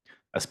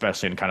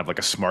 especially in kind of like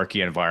a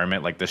smarky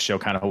environment, like this show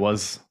kind of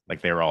was,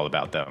 like they were all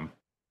about them.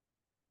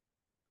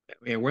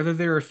 Yeah, whether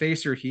they were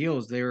face or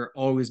heels, they were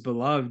always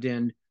beloved.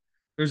 And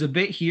there's a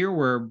bit here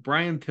where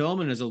Brian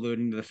Pillman is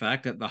alluding to the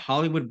fact that the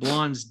Hollywood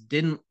Blondes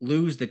didn't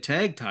lose the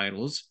tag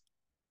titles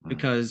Mm.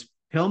 because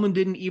Pillman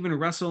didn't even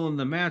wrestle in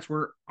the match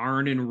where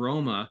Arn and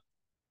Roma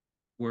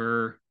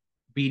were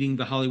beating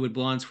the Hollywood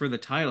Blondes for the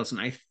titles. And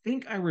I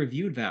think I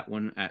reviewed that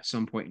one at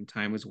some point in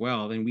time as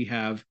well. Then we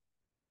have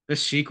the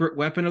secret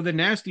weapon of the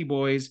Nasty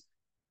Boys,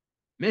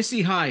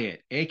 Missy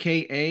Hyatt,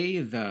 aka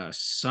the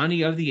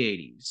Sonny of the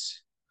 80s.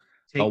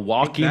 A Take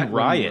walking that, Romeo.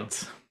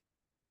 riot.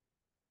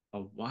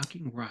 A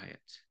walking riot.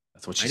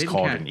 That's what I she's didn't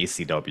called catch. in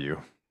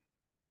ECW.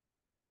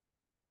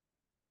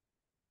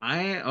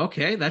 I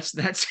okay, that's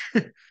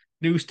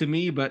news to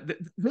me, but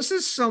this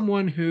is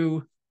someone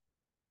who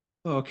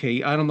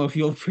okay, I don't know if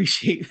you'll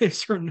appreciate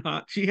this or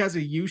not. She has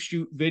a you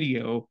shoot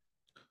video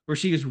where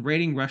she is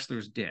rating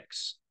wrestlers'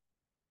 dicks.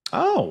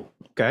 Oh,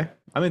 okay.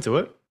 I'm into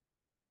it.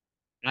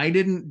 I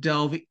didn't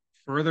delve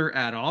further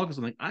at all because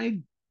I'm like, I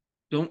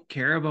don't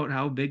care about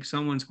how big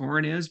someone's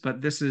horn is,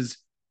 but this is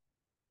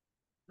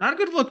not a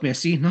good look,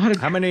 Missy. Not a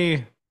How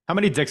many how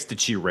many dicks did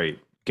she rate,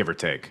 give or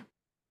take? was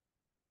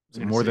Is it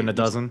gonna more say than a at least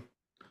dozen?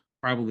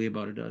 probably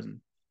about a dozen.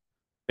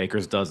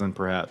 Baker's dozen,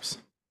 perhaps.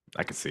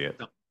 I could see it.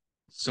 No,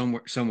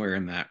 somewhere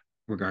in that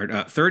regard.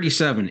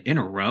 37 in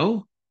a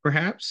row.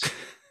 perhaps.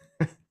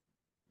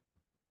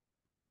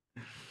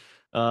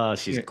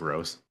 She's Yeah.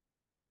 gross.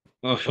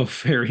 Oh,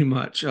 very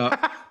much.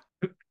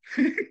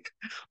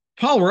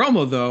 Paul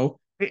Roma, though,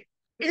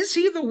 is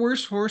he the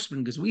worst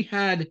horseman? Because we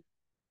had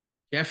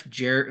Jeff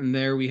Jarrett in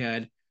there. We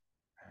had,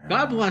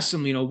 God bless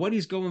him, what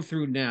he's going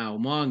through now.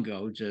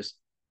 Mongo, just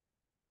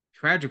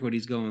tragic what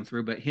he's going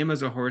through. But him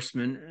as a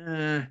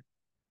horseman,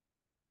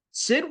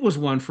 Sid was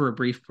one for a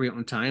brief period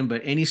of time,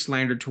 but any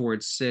slander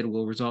towards Sid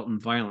will result in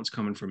violence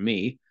coming from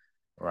me.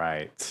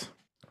 Right.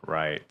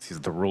 Right.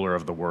 He's the ruler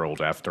of the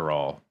world after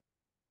all.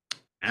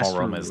 Paul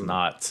Roma is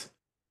not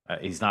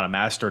he's not a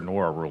master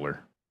nor a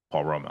ruler,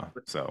 Paul Roma.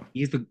 So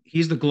he's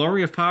the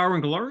glory of power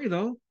and glory,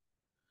 though.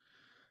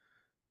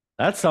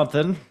 that's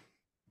something.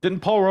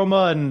 Didn't Paul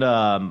Roma and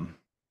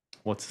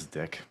what's his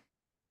dick?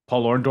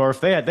 Paul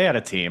Orndorff, they had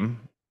a team.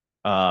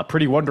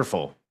 Pretty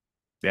wonderful.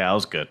 Yeah, that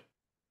was good.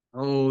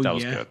 Oh, that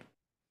was good.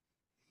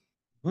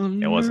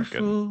 Wonderful. It wasn't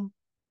good.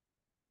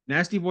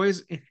 Nasty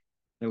Boys,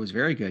 that was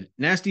very good.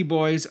 Nasty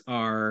Boys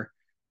are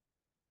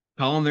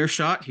calling their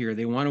shot here.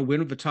 They want to win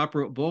with the top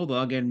rope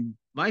bulldog, and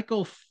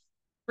Michael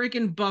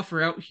freaking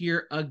Buffer out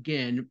here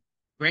again,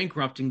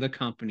 bankrupting the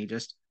company.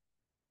 Just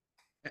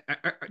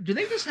do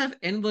they just have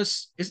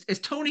endless? Is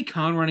Tony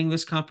Khan running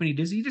this company?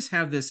 Does he just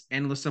have this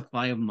endless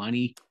supply of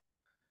money?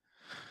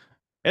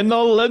 In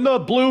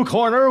the blue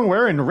corner,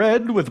 wearing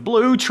red with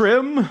blue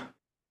trim.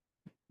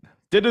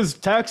 Did his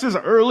taxes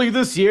early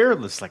this year.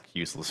 It's like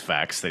useless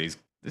facts that he's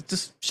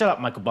just shut up,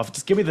 Michael Buff.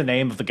 Just give me the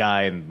name of the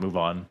guy and move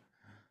on.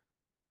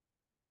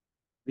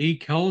 He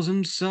calls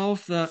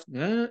himself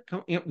the.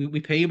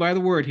 We pay you by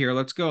the word here.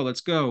 Let's go. Let's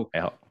go.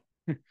 Yeah.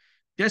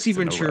 Jesse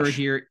Ventura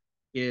here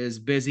is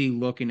busy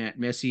looking at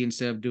Missy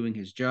instead of doing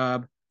his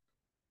job.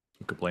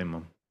 You could blame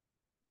him.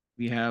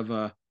 We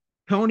have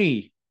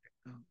Tony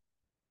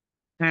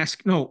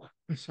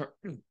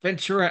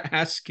Ventura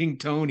asking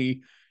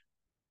Tony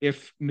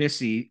if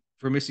Missy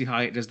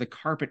Hyatt, does the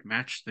carpet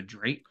match the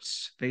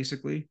drapes,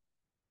 basically?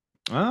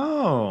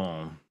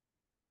 Oh.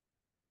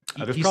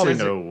 There's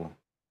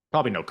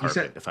probably no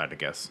carpet, if I had to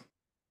guess.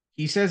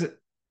 He says,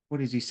 what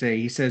does he say?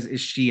 He says,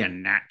 is she a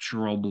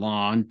natural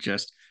blonde?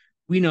 Just,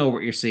 we know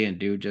what you're saying,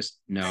 dude. Just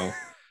no.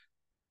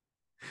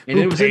 And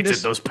who painted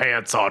those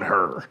pants on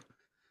her?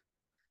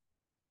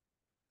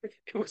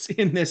 It was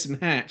in this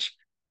match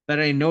that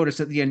I noticed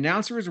that the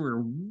announcers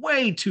were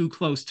way too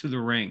close to the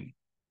ring.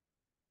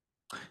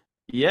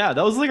 Yeah,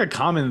 that was like a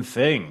common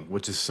thing,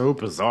 which is so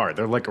bizarre.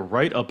 They're like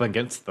right up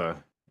against the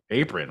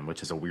apron,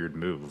 which is a weird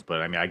move.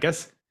 But I mean, I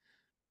guess.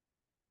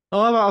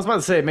 Oh, I was about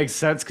to say it makes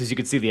sense because you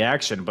can see the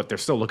action, but they're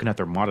still looking at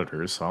their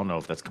monitors. So I don't know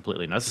if that's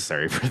completely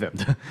necessary for them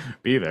to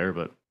be there.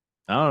 But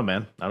I don't know,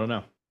 man. I don't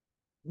know.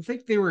 I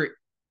think they were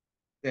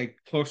like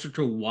closer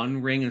to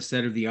one ring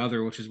instead of the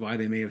other, which is why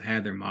they may have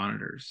had their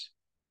monitors.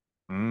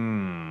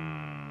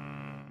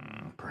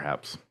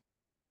 Perhaps.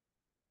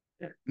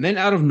 And then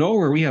out of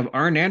nowhere, we have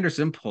Arn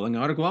Anderson pulling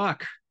out a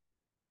Glock.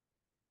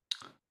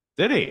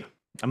 Did he?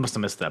 I must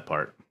have missed that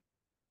part.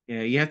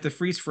 Yeah, you have to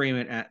freeze frame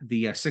it at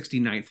the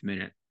 69th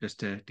minute just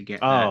to get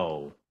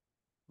that.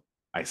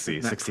 I see.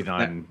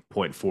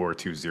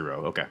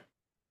 69.420. Okay.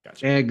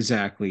 Gotcha.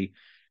 Exactly.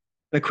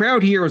 The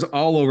crowd here was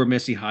all over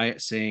Missy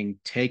Hyatt saying,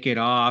 take it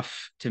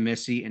off to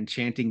Missy and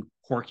chanting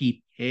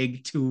Porky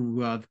Pig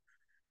to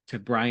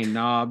Brian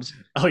Knobbs.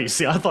 Oh, you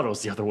see, I thought it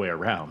was the other way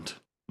around.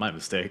 My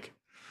mistake.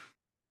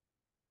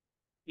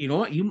 You know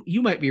what?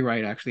 You might be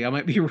right, actually. I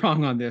might be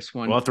wrong on this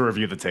one. We'll have to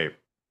review the tape.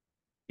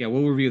 Yeah,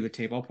 we'll review the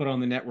tape. I'll put it on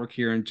the network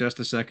here in just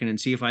a second and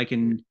see if I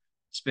can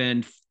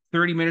spend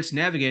 30 minutes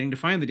navigating to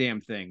find the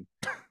damn thing.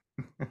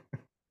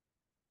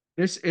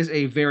 This is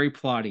a very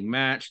plotting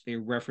match. They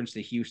reference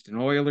the Houston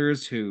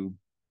Oilers, who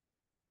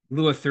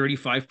blew a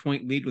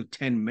 35-point lead with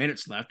 10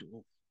 minutes left.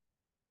 Ooh,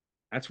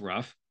 that's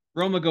rough.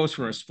 Roma goes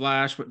for a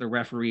splash, but the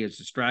referee is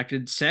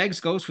distracted. Sags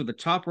goes for the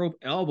top rope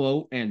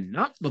elbow and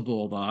not the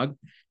Bulldog.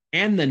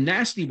 And the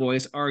Nasty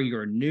Boys are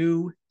your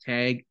new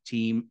tag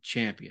team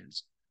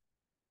champions.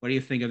 What do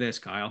you think of this,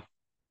 Kyle?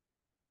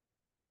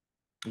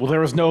 Well, there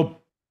was no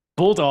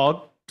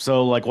Bulldog,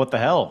 so like, what the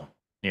hell,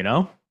 you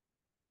know?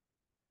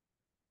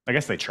 I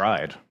guess they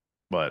tried,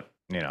 but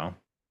when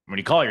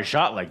you call your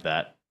shot like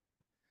that,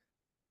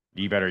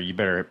 you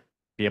better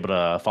be able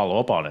to follow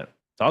up on it.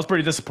 So I was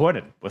pretty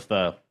disappointed with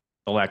the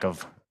lack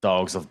of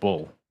dogs of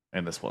bull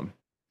in this one.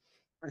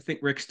 I think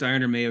Rick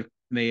Steiner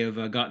may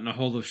have gotten a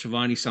hold of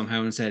Shivani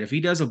somehow and said, if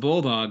he does a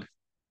Bulldog,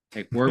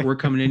 like we're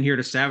coming in here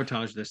to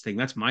sabotage this thing.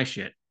 That's my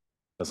shit.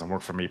 Doesn't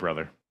work for me,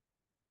 brother.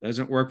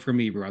 Doesn't work for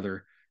me,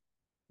 brother.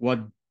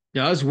 What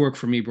does work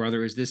for me,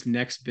 brother, is this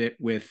next bit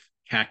with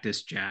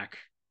Cactus Jack.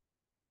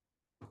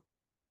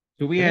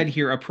 So we had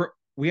here a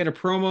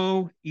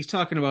promo. He's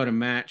talking about a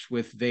match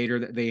with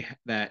Vader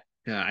that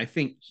I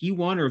think he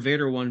won or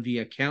Vader won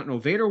via count. No,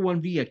 Vader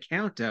won via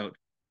count out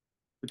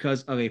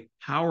because of a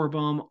power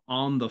bomb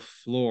on the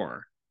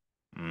floor.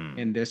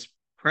 And this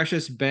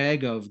precious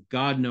bag of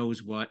God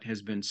knows what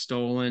has been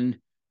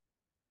stolen.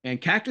 And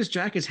Cactus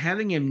Jack is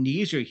having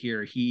amnesia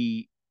here.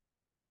 He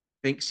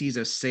thinks he's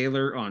a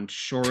sailor on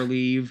shore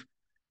leave.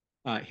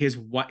 His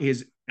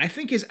I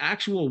think his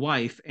actual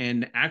wife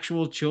and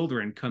actual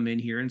children come in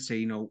here and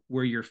say,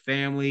 we're your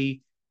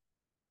family.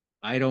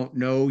 I don't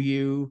know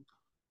you,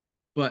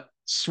 but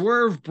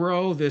swerve,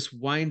 bro. This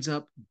winds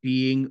up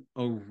being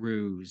a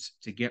ruse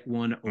to get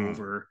one Mm.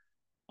 over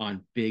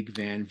on Big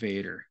Van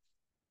Vader.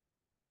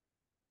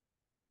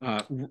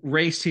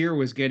 Race here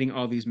was getting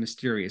all these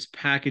mysterious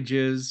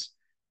packages,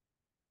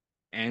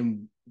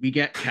 and we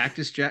get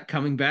Cactus Jack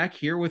coming back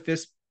here with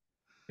this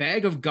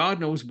bag of God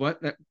knows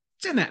what. That's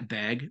in that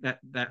bag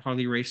that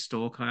Harley Race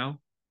stole,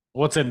 Kyle.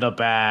 What's in the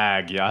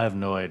bag? Yeah, I have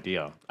no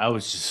idea. I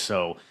was just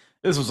so.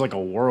 This was like a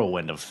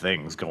whirlwind of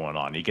things going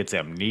on. He gets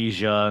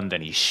amnesia, and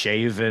then he's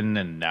shaven,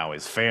 and now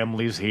his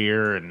family's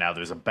here, and now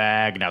there's a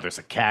bag, now there's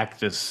a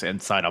cactus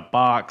inside a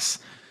box.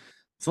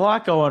 It's a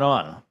lot going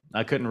on.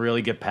 I couldn't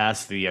really get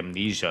past the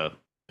amnesia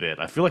bit.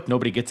 I feel like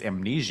nobody gets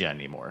amnesia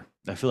anymore.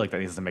 I feel like that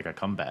needs to make a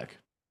comeback.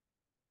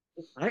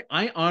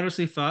 I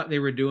honestly thought they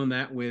were doing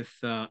that with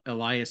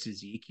Elias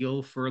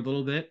Ezekiel for a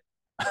little bit.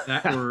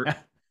 That or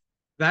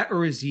that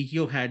or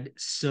Ezekiel had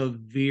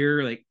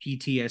severe like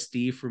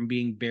PTSD from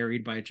being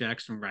buried by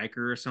Jackson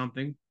Riker or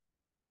something.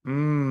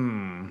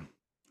 Hmm.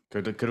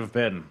 Could have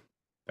been.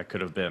 That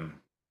could have been.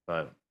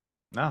 But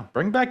no,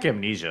 bring back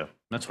amnesia.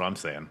 That's what I'm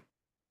saying.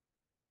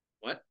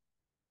 What?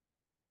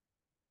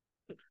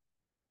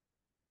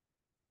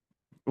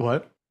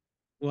 What?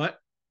 What?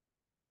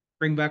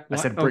 Bring back I what?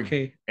 said bring.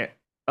 Okay.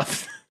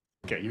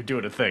 Okay, you're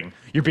doing a thing.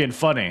 You're being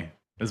funny,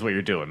 is what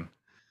you're doing.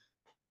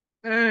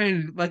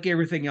 And like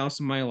everything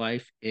else in my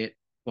life, it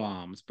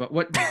bombs. But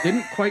what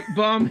didn't quite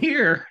bomb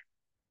here,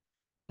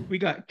 we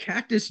got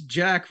Cactus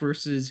Jack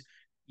versus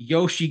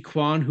Yoshi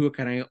Kwan, who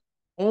can I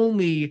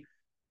only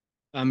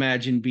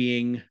imagine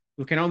being,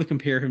 who can only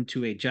compare him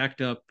to a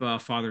jacked up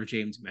Father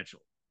James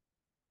Mitchell.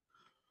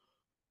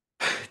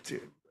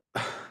 Dude.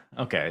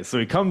 Okay, so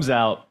he comes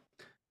out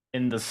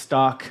in the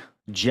stock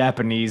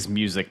Japanese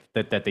music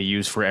that they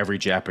use for every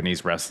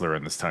Japanese wrestler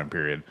in this time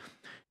period.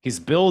 He's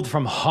billed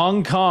from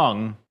Hong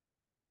Kong,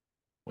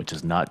 which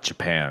is not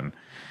Japan.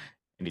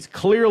 And he's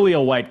clearly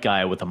a white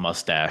guy with a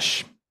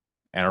mustache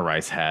and a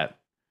rice hat.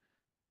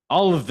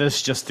 All of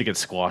this just to get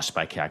squashed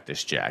by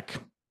Cactus Jack.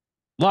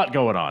 Lot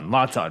going on,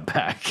 lots to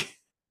unpack.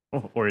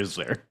 Or is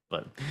there?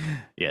 But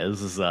yeah,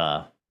 this is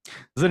an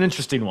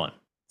interesting one.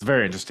 It's a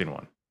very interesting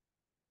one.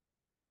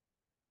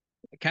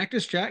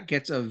 Cactus Jack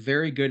gets a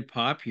very good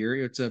pop here.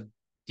 It's a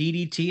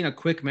DDT and a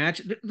quick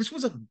match. This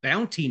was a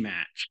bounty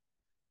match.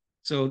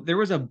 So there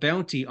was a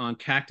bounty on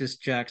Cactus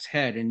Jack's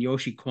head, and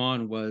Yoshi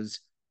Kwan was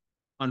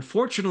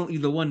unfortunately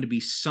the one to be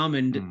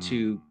summoned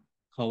to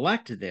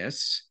collect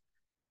this.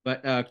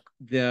 But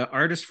the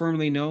artist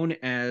formerly known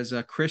as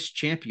Chris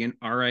Champion,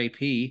 RIP,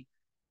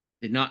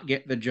 did not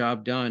get the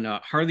job done.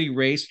 Harley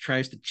Race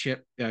tries to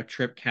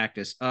trip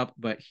Cactus up,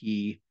 but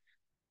he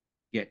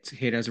gets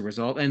hit as a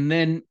result. And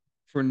then,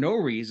 for no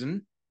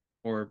reason,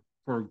 or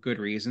for good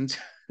reasons,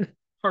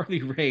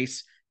 Harley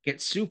Race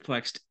gets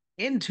suplexed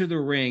into the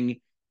ring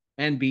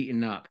and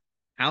beaten up.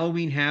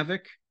 Halloween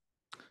Havoc,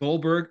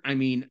 Goldberg,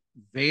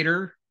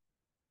 Vader,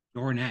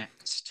 you're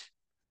next.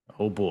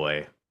 Oh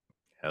boy.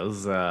 That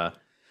was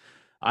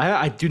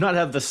I do not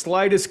have the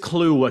slightest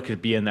clue what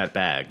could be in that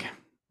bag.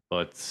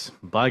 But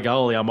by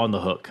golly, I'm on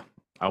the hook.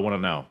 I want to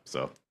know.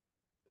 So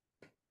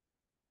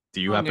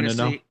do you happen to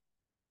know?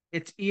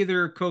 It's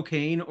either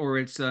cocaine or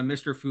it's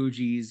Mr.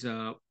 Fuji's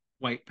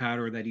white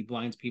powder that he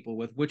blinds people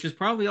with, which is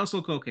probably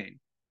also cocaine.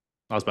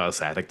 I was about to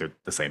say, I think they're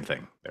the same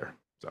thing there.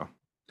 So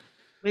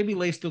maybe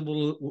laced with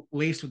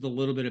a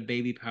little bit of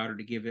baby powder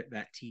to give it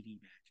that TV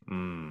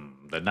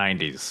magic. The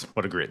 90s.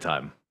 What a great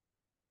time.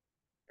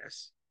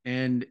 Yes.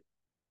 And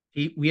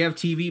we have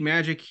TV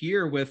magic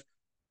here with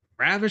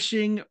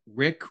Ravishing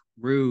Rick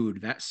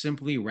Rude. That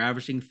Simply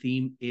Ravishing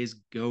theme is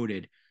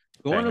goated.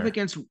 Going up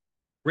against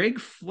Ric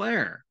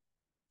Flair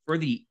for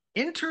the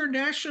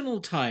international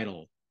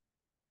title.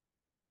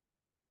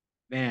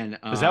 Man,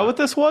 is that what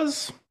this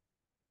was?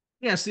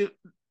 Yes,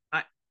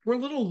 for a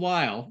little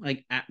while,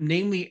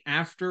 namely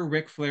after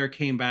Ric Flair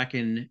came back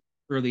in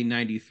early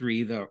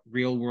 '93, the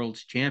Real World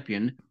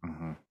Champion.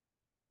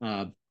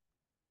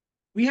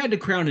 We had to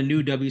crown a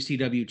new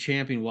WCW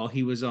champion while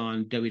he was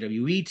on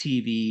WWE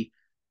TV,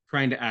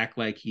 trying to act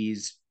like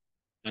he's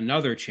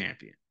another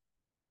champion.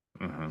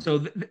 So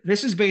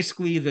this is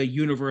basically the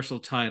universal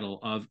title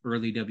of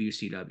early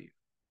WCW.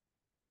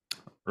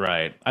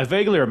 Right. I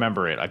vaguely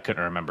remember it. I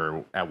couldn't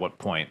remember at what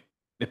point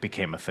it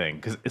became a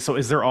thing. So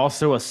is there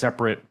also a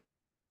separate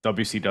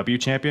WCW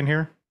champion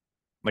here?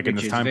 Like in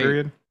this time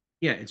period?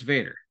 Yeah, it's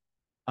Vader.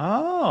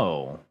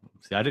 Oh.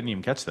 See, I didn't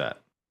even catch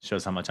that.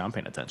 Shows how much I'm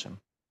paying attention.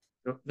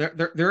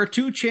 There are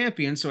two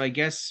champions, so I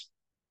guess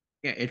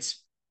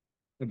it's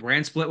the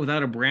brand split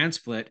without a brand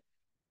split.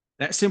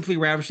 That Simply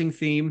Ravishing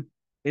theme,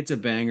 it's a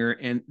banger.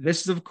 And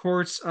this is, of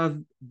course, a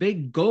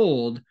big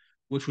gold,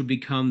 which would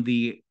become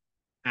the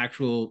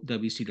actual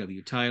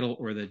WCW title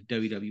or the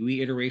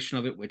WWE iteration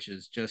of it, which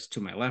is just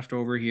to my left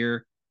over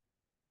here.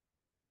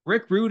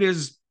 Rick Rude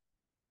is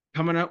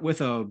coming up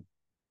with a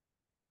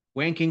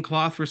wanking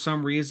cloth for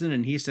some reason,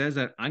 and he says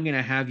that I'm going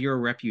to have your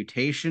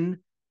reputation,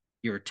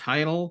 your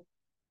title,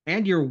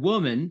 and your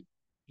woman.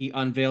 He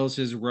unveils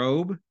his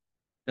robe,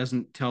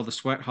 doesn't tell the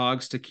sweat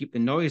hogs to keep the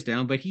noise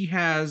down, but he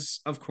has,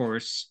 of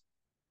course,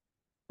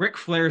 Ric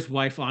Flair's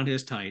wife on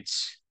his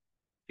tights,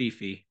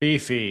 Fifi.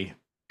 Fifi.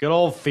 Good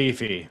old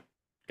Fifi.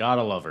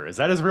 Gotta love her. Is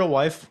that his real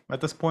wife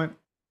at this point?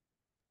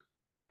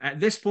 At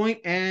this point,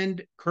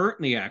 and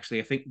currently, actually,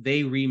 I think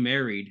they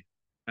remarried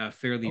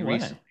fairly No way.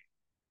 recently.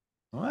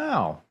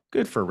 Wow.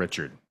 Good for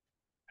Richard.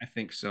 I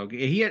think so.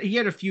 He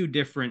had a few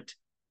different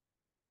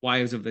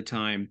wives of the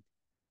time,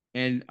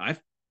 and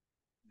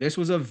this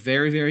was a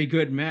very, very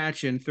good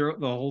match. And throughout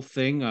the whole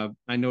thing,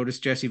 I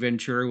noticed Jesse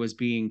Ventura was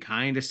being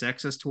kind of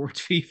sexist towards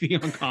Fifi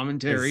on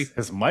commentary.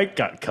 His mic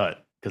got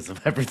cut because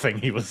of everything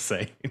he was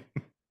saying.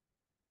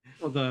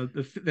 Well,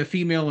 the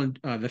female and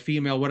the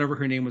female, whatever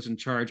her name was in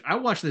charge. I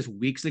watched this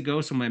weeks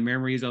ago, so my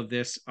memories of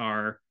this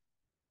are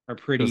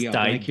pretty.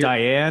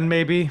 Diane,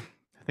 maybe.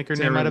 I think her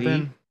name might have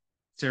been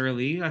Sarah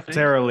Lee. I think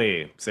Sarah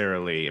Lee. Sarah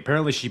Lee.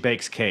 Apparently, she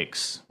bakes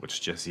cakes, which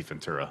Jesse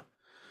Ventura.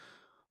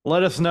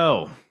 Let us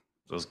know.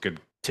 That was a good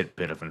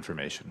tidbit of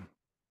information.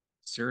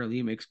 Sarah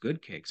Lee makes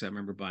good cakes. I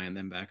remember buying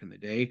them back in the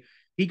day.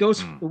 He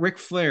goes for Ric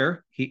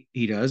Flair. He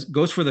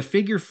goes for the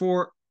figure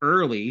four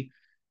early.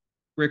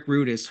 Rick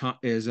Rude is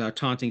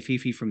taunting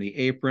Fifi from the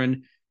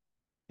apron.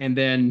 And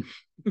then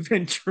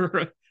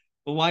Ventura,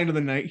 the line of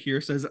the night here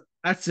says,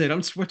 "That's it.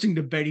 I'm switching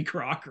to Betty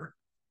Crocker."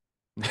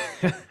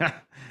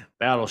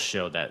 That'll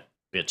show that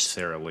bitch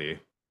Sarah Lee.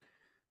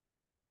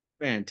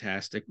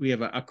 Fantastic. We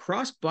have a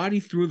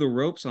crossbody through the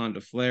ropes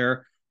onto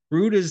Flair.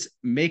 Rude is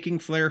making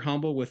Flair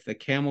humble with the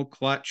camel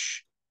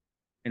clutch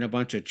and a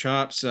bunch of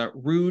chops.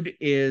 Rude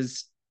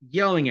is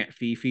yelling at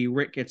Fifi.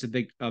 Rick gets a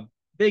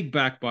big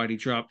back body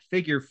drop,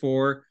 figure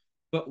four.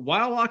 But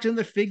while locked in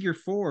the figure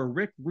four,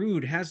 Rick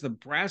Rude has the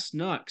brass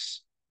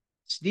knucks.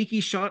 Sneaky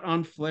shot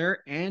on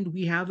Flair, and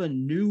we have a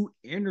new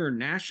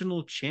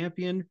international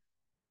champion.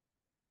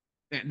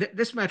 Man,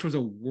 this match was a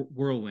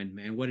whirlwind,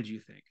 man. What did you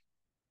think?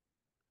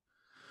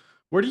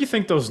 Where do you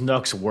think those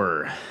knucks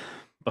were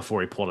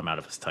before he pulled them out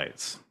of his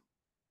tights?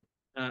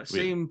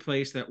 Same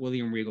place that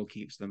William Regal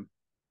keeps them.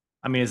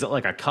 I mean, is it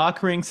like a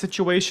cock ring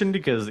situation?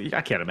 Because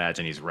I can't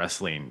imagine he's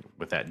wrestling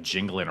with that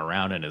jingling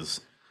around in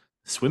his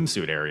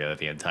swimsuit area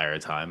the entire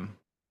time.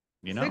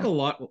 You know, I think a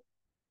lot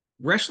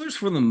wrestlers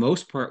for the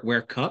most part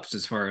wear cups,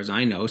 as far as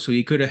I know. So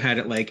he could have had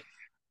it like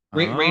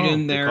right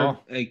in there,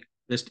 like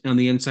just on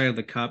the inside of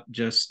the cup,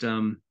 just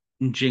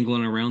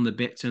jingling around the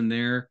bits in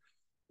there,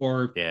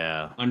 or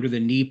under the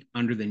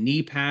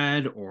knee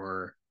pad,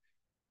 or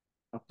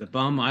up the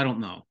bum. I don't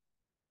know.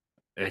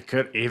 It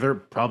could either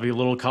probably a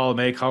little column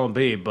A, column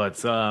B,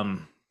 but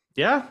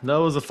yeah, that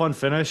was a fun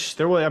finish.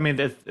 There was, I mean,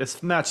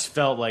 this match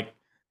felt like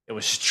it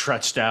was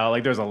stretched out.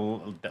 Like there's a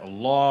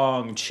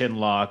long chin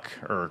lock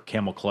or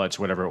camel clutch,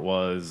 whatever it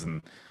was,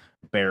 and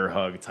bear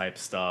hug type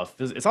stuff.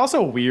 It's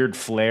also a weird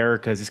Flair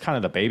because he's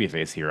kind of the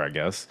babyface here, I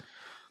guess.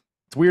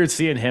 It's weird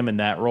seeing him in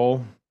that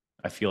role.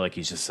 I feel like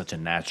he's just such a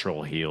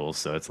natural heel,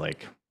 so it's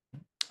like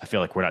I feel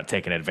like we're not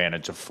taking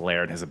advantage of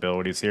Flair and his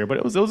abilities here. But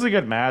it was a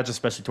good match,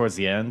 especially towards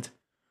the end.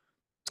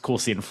 It's cool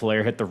seeing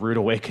Flair hit the Rude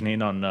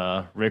Awakening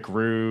on Rick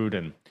Rude,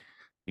 and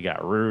you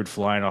got Rude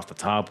flying off the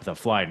top with a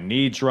flying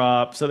knee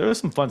drop. So there was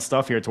some fun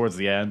stuff here towards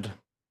the end.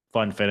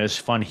 Fun finish,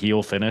 fun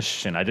heel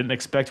finish, and I didn't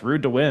expect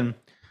Rude to win.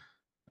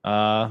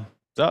 So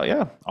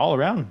yeah, all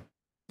around,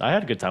 I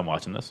had a good time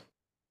watching this.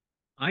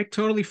 I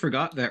totally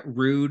forgot that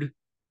Rude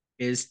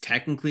is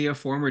technically a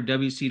former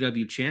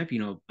WCW champ. You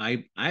know,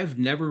 I've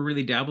never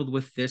really dabbled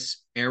with this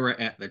era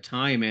at the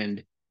time,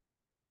 and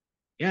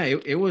yeah,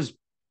 it was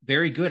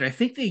very good. I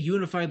think they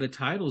unified the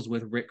titles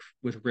with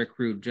Rick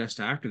Rude just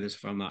after this,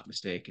 if I'm not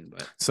mistaken.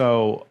 But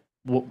so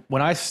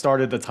when I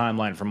started the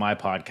timeline for my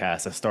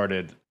podcast, I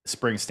started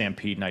Spring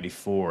Stampede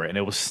 '94, and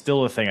it was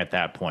still a thing at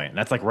that point. And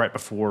that's like right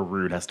before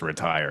Rude has to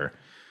retire.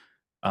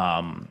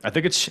 I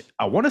think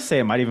I want to say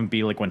it might even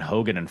be like when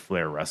Hogan and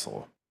Flair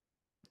wrestle.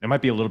 It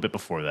might be a little bit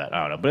before that.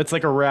 I don't know, but it's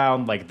like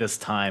around like this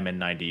time in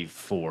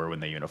 '94 when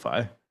they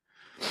unify.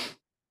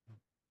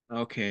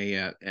 Okay,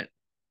 yeah.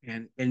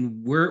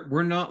 And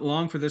we're not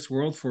long for this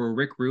world for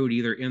Rick Rude,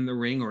 either in the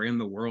ring or in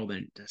the world,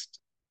 and just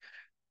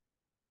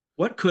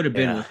what could have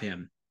been with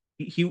him.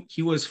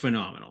 He was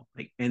phenomenal,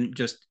 like, and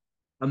just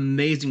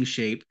amazing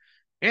shape,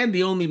 and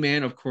the only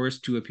man, of course,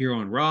 to appear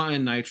on Raw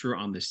and Nitro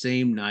on the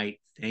same night.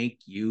 Thank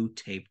you,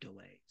 tape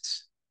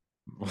delays.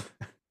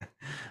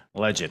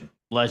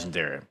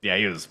 Legendary. Yeah,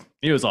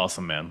 he was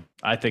awesome, man.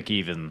 I think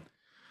even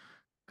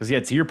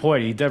because to your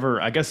point, he never.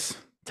 I guess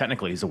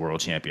technically he's a world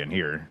champion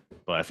here,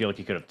 but I feel like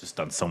he could have just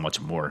done so much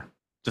more.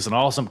 Just an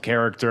awesome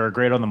character,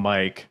 great on the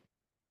mic,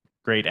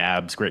 great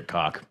abs, great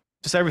cock,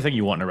 just everything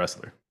you want in a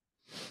wrestler.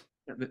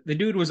 The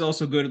dude was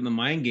also good in the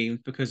mind games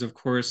because, of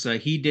course,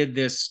 he did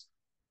this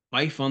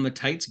wife on the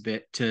tights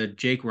bit to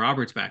Jake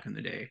Roberts back in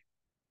the day.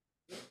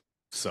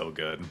 So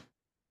good,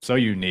 so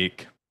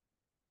unique.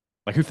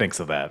 Like, who thinks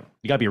of that?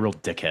 You gotta be a real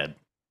dickhead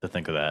to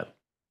think of that.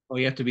 Oh,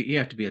 you have to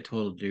be a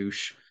total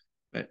douche.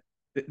 But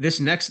This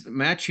next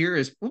match here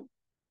is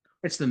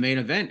it's the main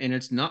event, and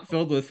it's not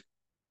filled with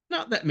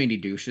not that many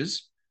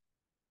douches.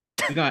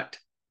 We got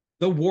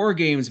the War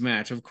Games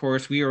match. Of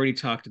course, we already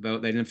talked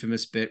about that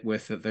infamous bit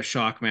with the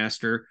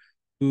Shockmaster,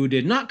 who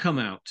did not come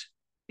out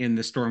in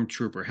the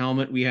Stormtrooper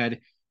helmet. We had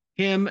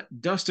him,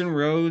 Dustin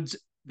Rhodes,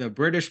 the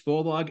British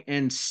Bulldog,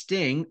 and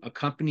Sting,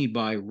 accompanied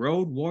by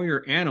Road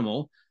Warrior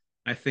Animal.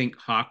 I think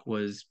Hawk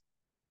was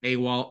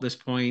AWOL at this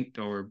point,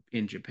 or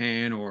in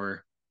Japan,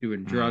 or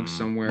doing drugs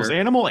somewhere. Was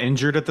Animal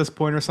injured at this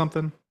point or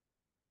something?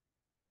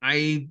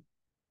 I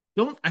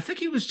think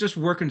he was just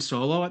working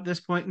solo at this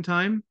point in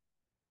time,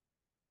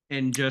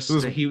 and just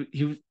he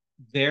was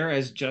there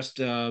as just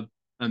a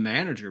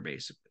manager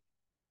basically.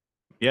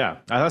 Yeah,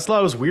 I thought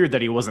it was weird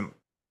that he wasn't.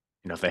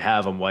 If they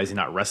have him, why is he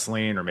not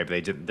wrestling? Or maybe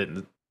they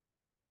didn't.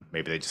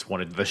 Maybe they just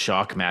wanted the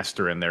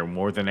Shockmaster in there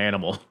more than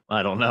Animal.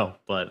 I don't know,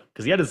 but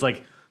because he had his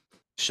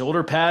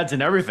shoulder pads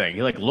and everything,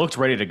 he looked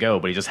ready to go,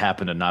 but he just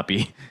happened to not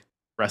be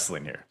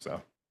wrestling here.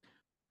 So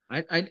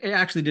I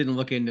actually didn't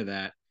look into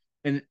that,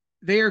 and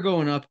they are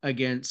going up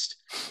against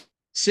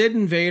Sid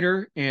and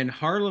Vader and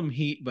Harlem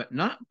Heat, but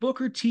not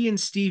Booker T and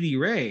Stevie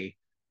Ray.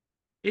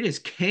 It is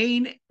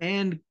Kane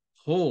and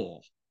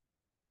Cole.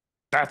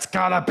 That's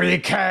gotta be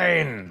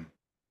Kane.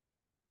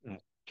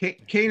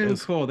 Kane and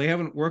Cole. They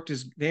haven't worked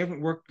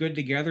good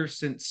together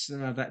since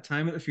that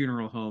time at the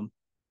funeral home.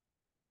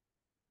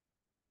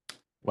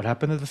 What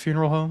happened at the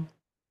funeral home?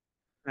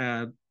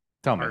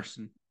 Tell me.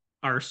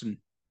 Arson.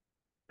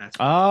 That's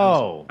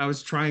I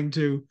was trying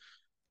to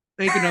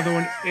make another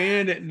one,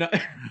 and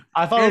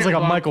I thought it was like a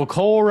Michael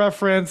Cole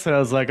reference, and I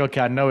was like, okay,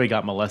 I know he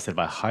got molested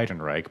by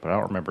Heidenreich, but I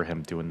don't remember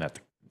him doing that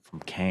from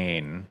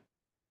Kane.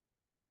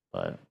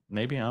 But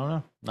maybe, I don't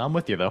know. I'm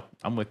with you, though.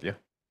 I'm with you.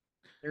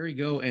 There we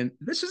go. And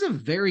this is a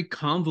very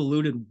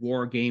convoluted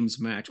War Games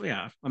match. Well,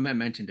 yeah, I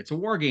mentioned it's a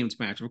War Games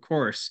match, of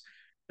course.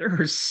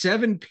 There are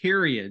 7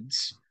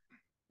 periods.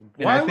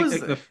 Why was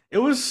it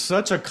was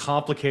such a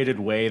complicated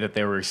way that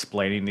they were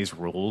explaining these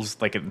rules?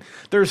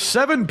 There's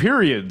 7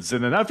 periods,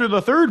 and then after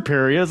the 3rd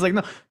period, it's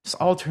no, just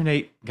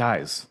alternate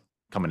guys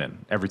coming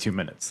in every 2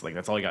 minutes.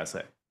 That's all you gotta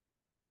say.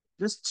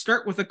 Just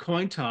start with a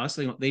coin toss.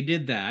 They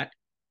did that,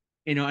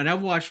 and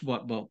I've watched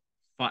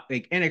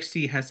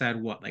NXT has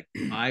had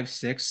 5,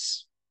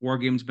 6 War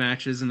Games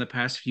matches in the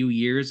past few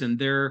years, and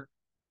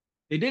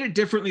they did it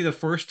differently the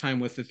first time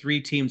with the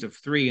 3 teams of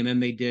 3, and then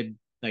they did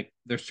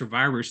their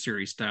Survivor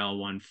Series style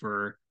one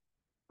for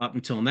up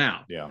until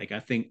now. Yeah. I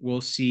think we're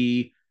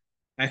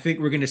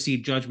going to see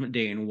Judgment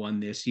Day in one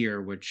this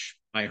year, which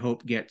I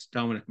hope gets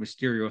Dominic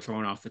Mysterio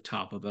thrown off the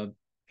top of the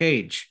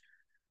cage.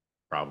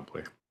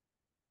 Probably.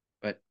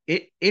 But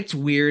it's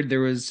weird.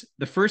 There was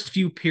the first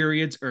few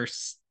periods are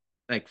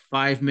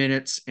 5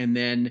 minutes, and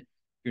then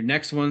your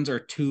next ones are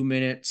 2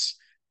 minutes,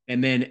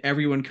 and then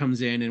everyone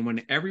comes in, and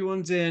when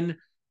everyone's in,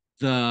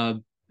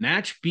 the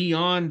match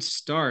beyond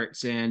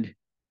starts. And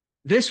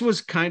this was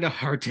kind of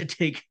hard to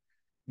take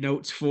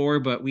notes for,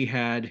 but we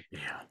had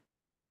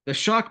the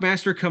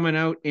Shockmaster coming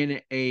out in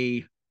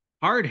a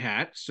hard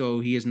hat, so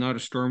he is not a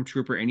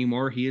stormtrooper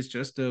anymore. He is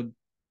just a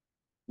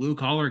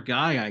blue-collar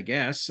guy, I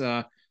guess.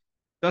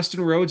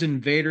 Dustin Rhodes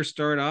and Vader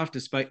start off,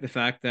 despite the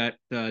fact that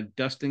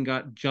Dustin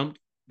got jumped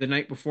the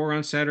night before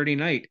on Saturday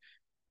night.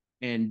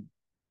 And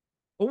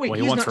he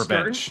wants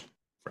revenge.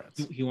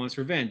 He wants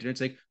revenge, and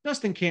it's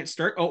Dustin can't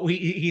start. Oh,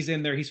 he's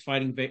in there. He's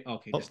fighting Vader.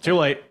 Okay, too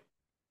late.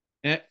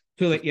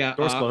 Too late. Yeah,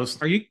 door's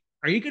closed. Are you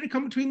going to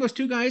come between those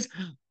two guys?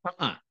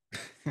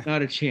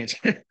 Not a chance.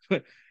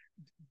 But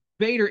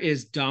Vader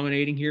is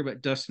dominating here,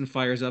 but Dustin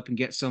fires up and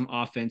gets some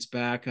offense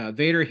back.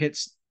 Vader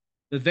hits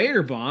the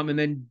Vader bomb, and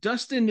then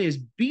Dustin is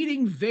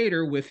beating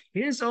Vader with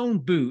his own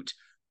boot.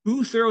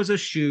 Who throws a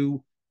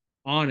shoe?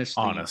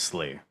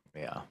 Honestly,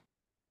 yeah.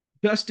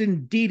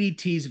 Dustin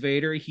DDTs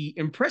Vader. He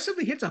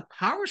impressively hits a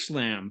power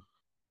slam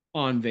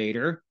on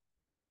Vader,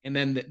 and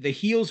then the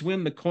heels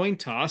win the coin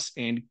toss,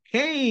 and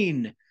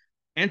Kane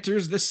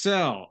enters the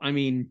cell.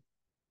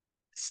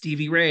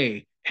 Stevie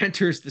Ray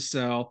enters the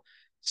cell.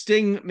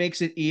 Sting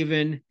makes it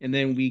even, and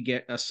then we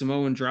get a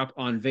Samoan drop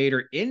on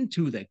Vader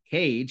into the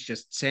cage,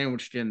 just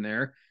sandwiched in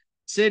there.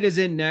 Sid is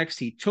in next.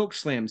 He choke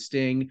slams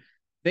Sting.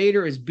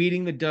 Vader is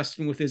beating the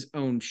Dustin with his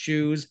own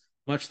shoes,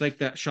 much like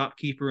that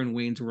shopkeeper in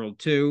Wayne's World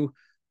 2.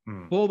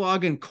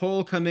 Bulldog and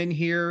Cole come in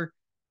here.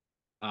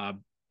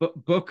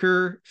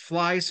 Booker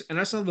flies, and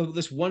I saw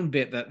this one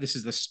bit that this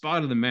is the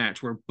spot of the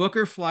match where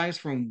Booker flies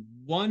from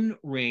one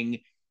ring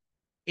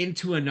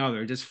into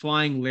another, just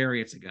flying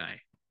lariats a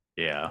guy.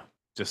 Yeah,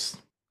 just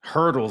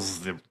hurdles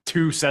the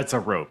 2 sets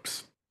of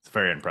ropes. It's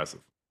very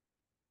impressive.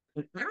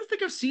 I don't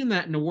think I've seen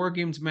that in a War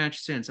Games match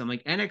since. I'm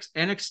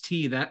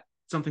NXT, that's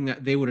something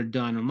that they would have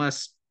done,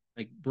 unless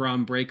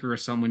Braun Breaker or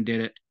someone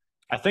did it.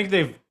 I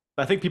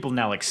think people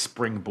now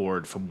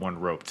springboard from one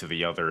rope to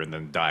the other and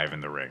then dive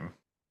in the ring.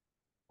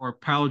 Or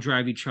pile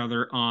drive each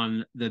other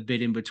on the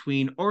bit in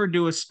between, or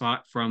do a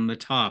spot from the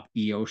top.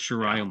 Io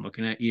Shirai, I'm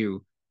looking at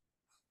you.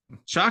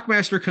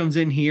 Shockmaster comes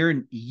in here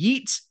and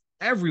yeets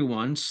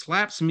everyone,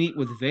 slaps meat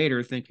with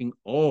Vader, thinking,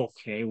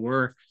 okay,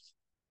 we're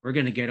we're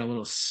going to get a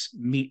little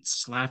meat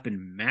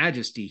slapping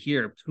majesty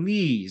here.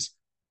 Please.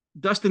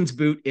 Dustin's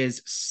boot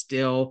is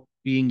still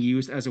being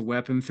used as a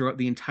weapon throughout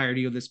the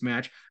entirety of this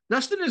match.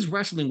 Dustin is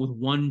wrestling with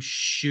one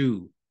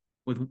shoe,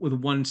 with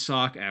one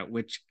sock out,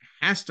 which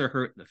has to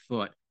hurt the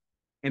foot.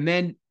 And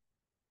then,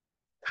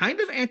 kind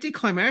of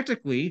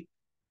anticlimactically,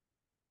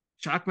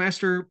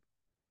 Shockmaster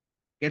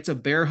gets a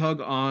bear hug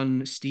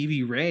on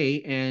Stevie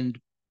Ray and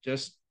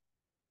just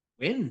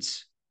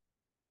wins.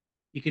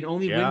 You can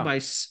only win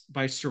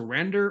by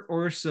surrender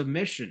or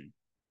submission.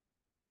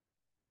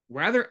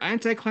 Rather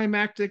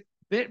anticlimactic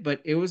bit,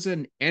 but it was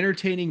an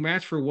entertaining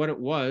match for what it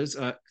was.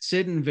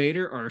 Sid and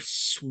Vader are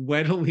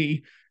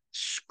sweatily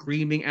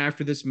screaming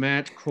after this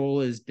match.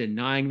 Cole is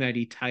denying that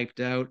he typed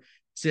out.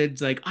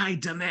 Sid's like, I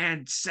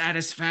demand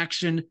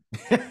satisfaction.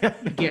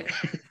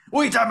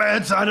 We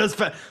demand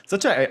satisfaction.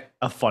 Such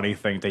a funny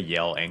thing to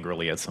yell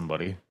angrily at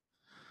somebody.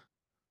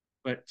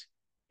 But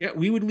yeah,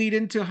 we would lead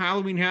into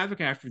Halloween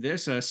Havoc after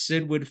this.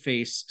 Sid would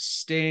face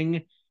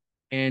Sting,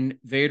 and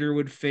Vader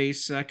would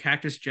face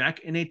Cactus Jack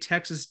in a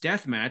Texas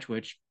death match,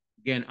 which,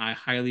 again, I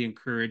highly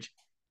encourage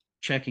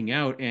checking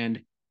out. And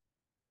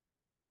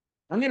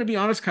I'm going to be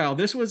honest, Kyle,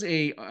 this was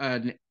a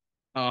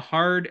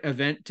hard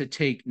event to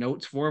take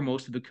notes for,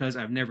 mostly because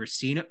I've never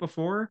seen it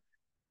before.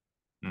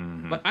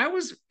 Mm-hmm. But I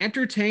was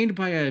entertained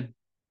by a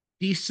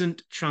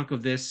decent chunk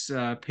of this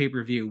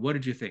pay-per-view. What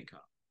did you think,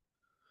 Kyle?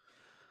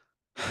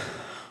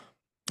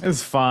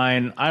 It's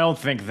fine. I don't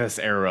think this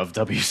era of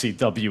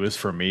WCW is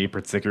for me,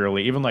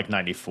 particularly. Even like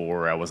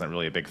 94, I wasn't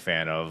really a big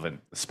fan of, and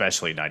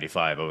especially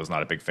 95, I was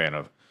not a big fan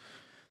of.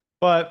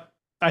 But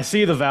I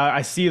see the value,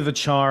 I see the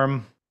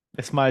charm.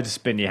 This might have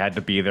just been you had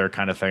to be there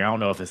kind of thing. I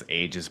don't know if this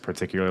ages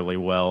particularly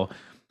well,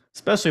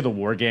 especially the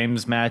War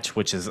Games match,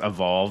 which has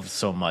evolved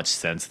so much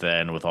since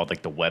then with all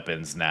like the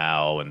weapons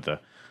now and the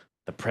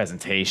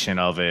presentation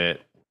of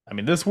it. I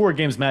mean, this War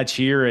Games match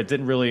here, it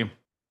didn't really,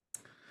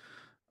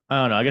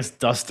 I don't know, I guess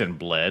Dustin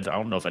bled. I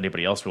don't know if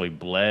anybody else really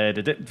bled.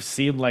 It didn't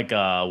seem like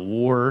a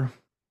war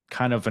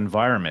kind of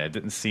environment. It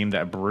didn't seem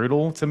that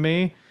brutal to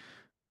me.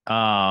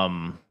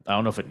 I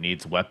don't know if it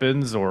needs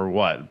weapons or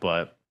what,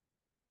 but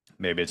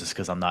maybe it's just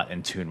because I'm not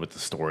in tune with the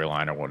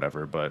storyline or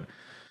whatever. But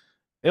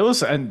it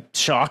was, and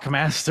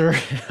Shockmaster,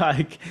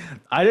 like,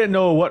 I didn't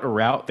know what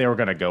route they were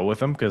going to go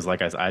with him because,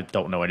 like, I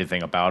don't know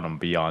anything about him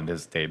beyond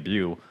his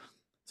debut.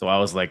 So I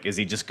was like, is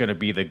he just going to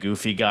be the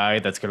goofy guy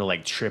that's going to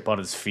like trip on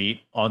his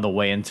feet on the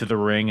way into the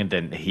ring and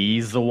then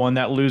he's the one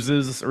that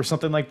loses or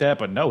something like that?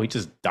 But no, he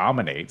just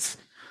dominates.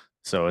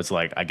 So it's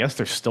like, I guess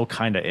they're still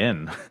kind of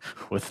in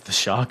with the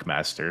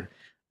Shockmaster.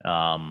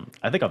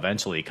 I think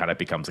eventually he kind of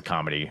becomes a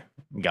comedy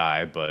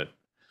guy, but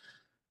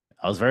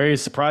I was very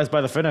surprised by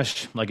the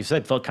finish. Like you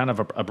said, felt kind of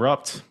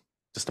abrupt,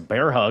 just a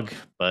bear hug,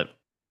 but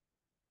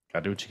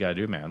gotta do what you gotta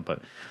do, man.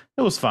 But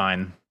it was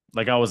fine.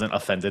 Like, I wasn't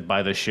offended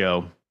by the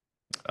show.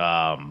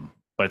 But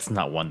it's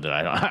not one that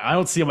I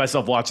don't see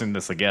myself watching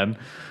this again.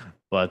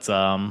 But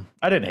I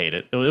didn't hate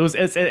it.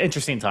 It's an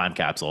interesting time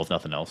capsule, if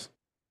nothing else.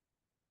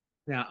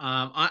 Yeah,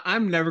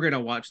 I'm never gonna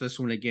watch this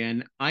one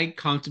again. I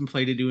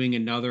contemplated doing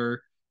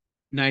another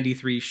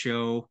 93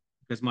 show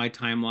because my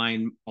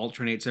timeline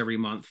alternates every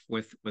month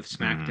with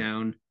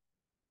SmackDown.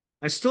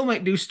 I still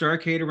might do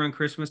Starrcade around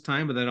Christmas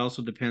time, but that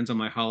also depends on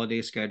my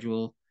holiday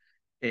schedule.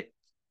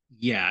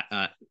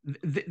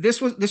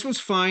 This was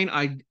fine.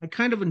 I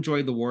kind of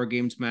enjoyed the War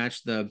Games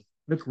match. The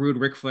Rick Rude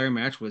Ric Flair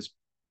match was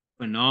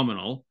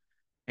phenomenal,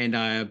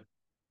 and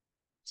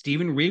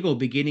Steven Regal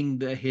beginning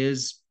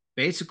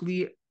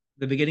basically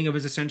the beginning of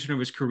his ascension of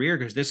his career,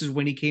 because this is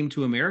when he came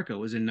to America,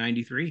 was in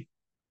 93.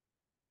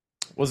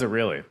 Was it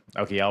really?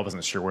 Okay, I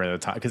wasn't sure where the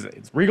time, because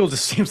Regal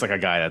just seems like a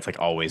guy that's like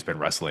always been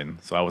wrestling,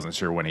 so I wasn't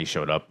sure when he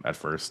showed up at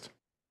first.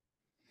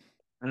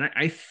 And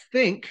I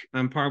think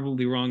I'm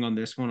probably wrong on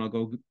this one.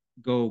 I'll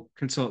go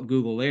consult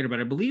Google later, but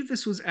I believe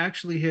this was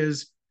actually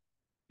his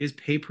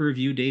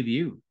pay-per-view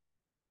debut,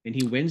 and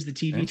he wins the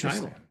TV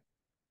title.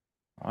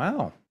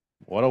 Wow,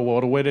 what a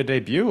way to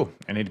debut,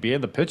 and he'd be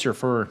in the picture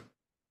for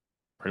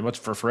pretty much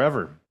for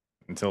forever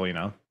until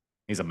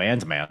he's a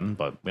man's man,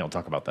 but we don't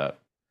talk about that.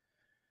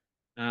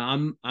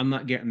 I'm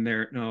not getting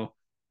there. No,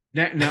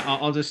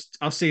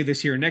 I'll say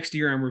this here. Next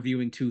year I'm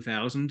reviewing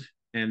 2000,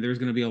 and there's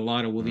going to be a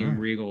lot of William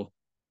Regal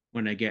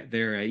when I get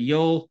there.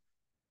 You'll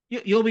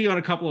be on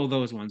a couple of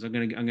those ones. I'm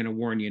gonna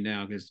warn you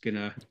now, because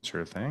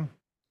sure thing.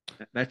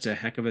 That's a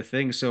heck of a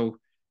thing. So,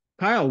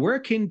 Kyle, where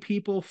can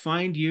people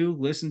find you,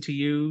 listen to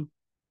you,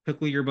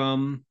 Pickle Your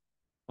Bum,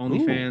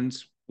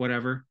 OnlyFans,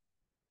 whatever?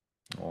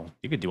 Well,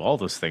 you could do all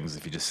those things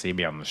if you just see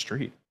me on the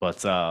street.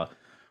 But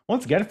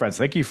once again, friends,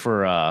 thank you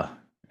for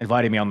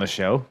inviting me on the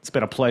show. It's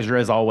been a pleasure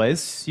as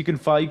always. You can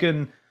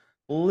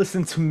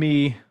listen to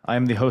me.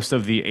 I'm the host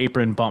of the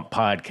Apron Bump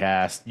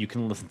podcast. You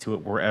can listen to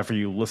it wherever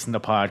you listen to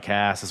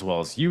podcasts, as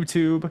well as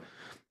YouTube.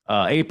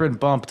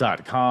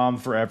 Apronbump.com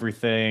for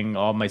everything.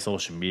 All my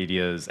social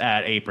medias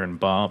at Apron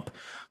Bump.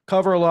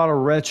 Cover a lot of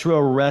retro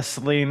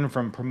wrestling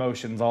from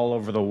promotions all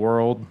over the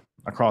world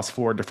across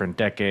 4 different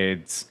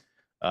decades.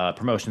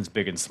 Promotions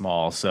big and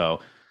small. So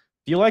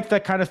you like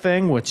that kind of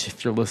thing, which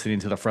if you're listening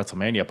to the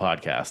Fretzelmania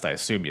podcast, I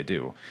assume you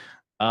do,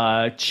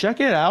 check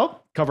it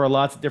out. Cover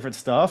lots of different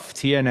stuff.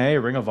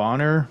 TNA, Ring of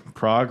Honor,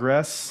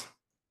 Progress,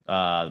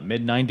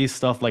 mid-90s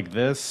stuff like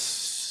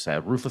this,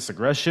 Ruthless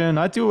Aggression.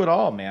 I do it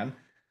all, man.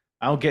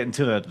 I don't get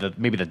into the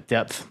maybe the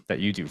depth that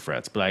you do,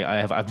 Frets, but I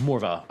have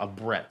more of a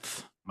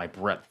breadth. My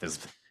breadth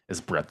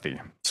is breadthy.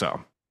 So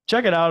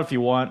check it out if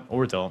you want,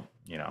 or don't.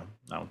 You know,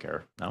 I don't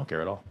care. I don't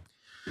care at all.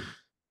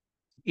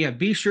 Yeah,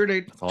 be sure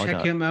to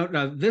check him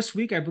out. This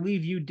week, I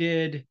believe you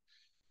did.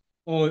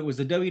 Oh, it was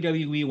the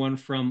WWE one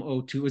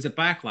from 02. Was it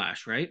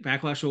Backlash, right?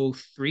 Backlash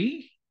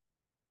 03?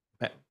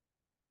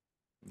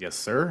 Yes,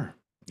 sir.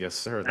 Yes,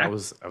 sir. That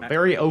was a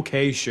very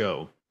okay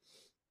show.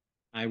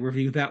 I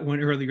reviewed that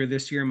one earlier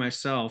this year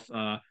myself.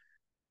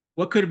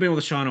 What could have been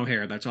with Sean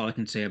O'Hare? That's all I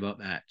can say about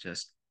that.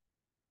 Just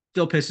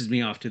still pisses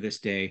me off to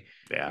this day.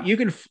 Yeah. You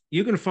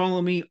can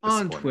follow me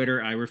on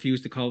Twitter. I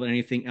refuse to call it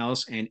anything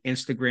else, and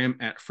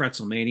Instagram at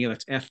Fretzelmania.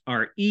 That's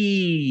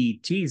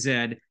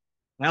FRETZLE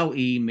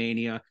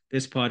Mania.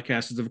 This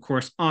podcast is, of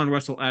course, on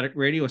Wrestle Addict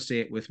Radio. Say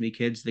it with me,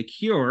 kids. The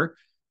cure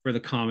for the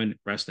common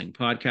wrestling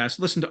podcast.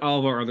 Listen to all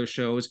of our other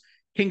shows.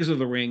 Kings of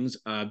the Rings.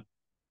 A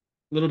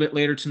little bit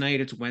later tonight.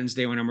 It's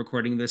Wednesday when I'm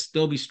recording this.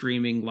 They'll be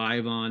streaming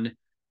live on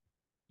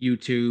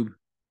YouTube,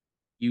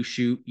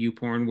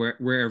 YouPorn,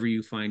 wherever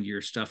you find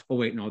your stuff. Oh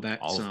wait, no,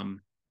 that's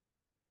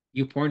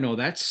YouPorn. No,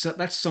 that's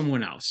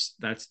someone else.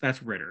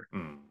 That's Ritter.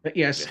 But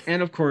yes,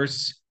 and of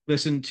course,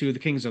 listen to the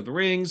Kings of the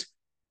Rings.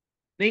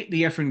 Nate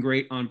the Efren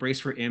Great on Brace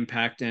for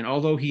Impact, and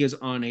although he is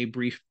on a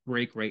brief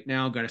break right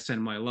now, got to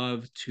send my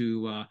love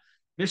to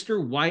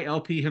Mr.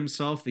 YLP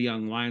himself, the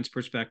Young Lions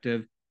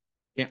Perspective.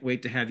 Can't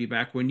wait to have you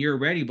back when you're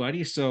ready,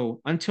 buddy.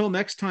 So until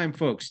next time,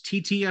 folks,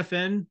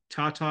 TTFN,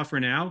 ta-ta for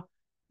now,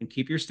 and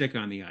keep your stick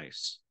on the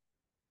ice.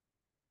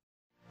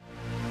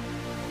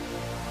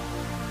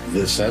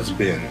 This has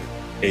been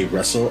a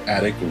Wrestle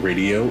Addict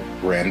Radio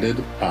branded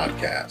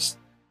podcast.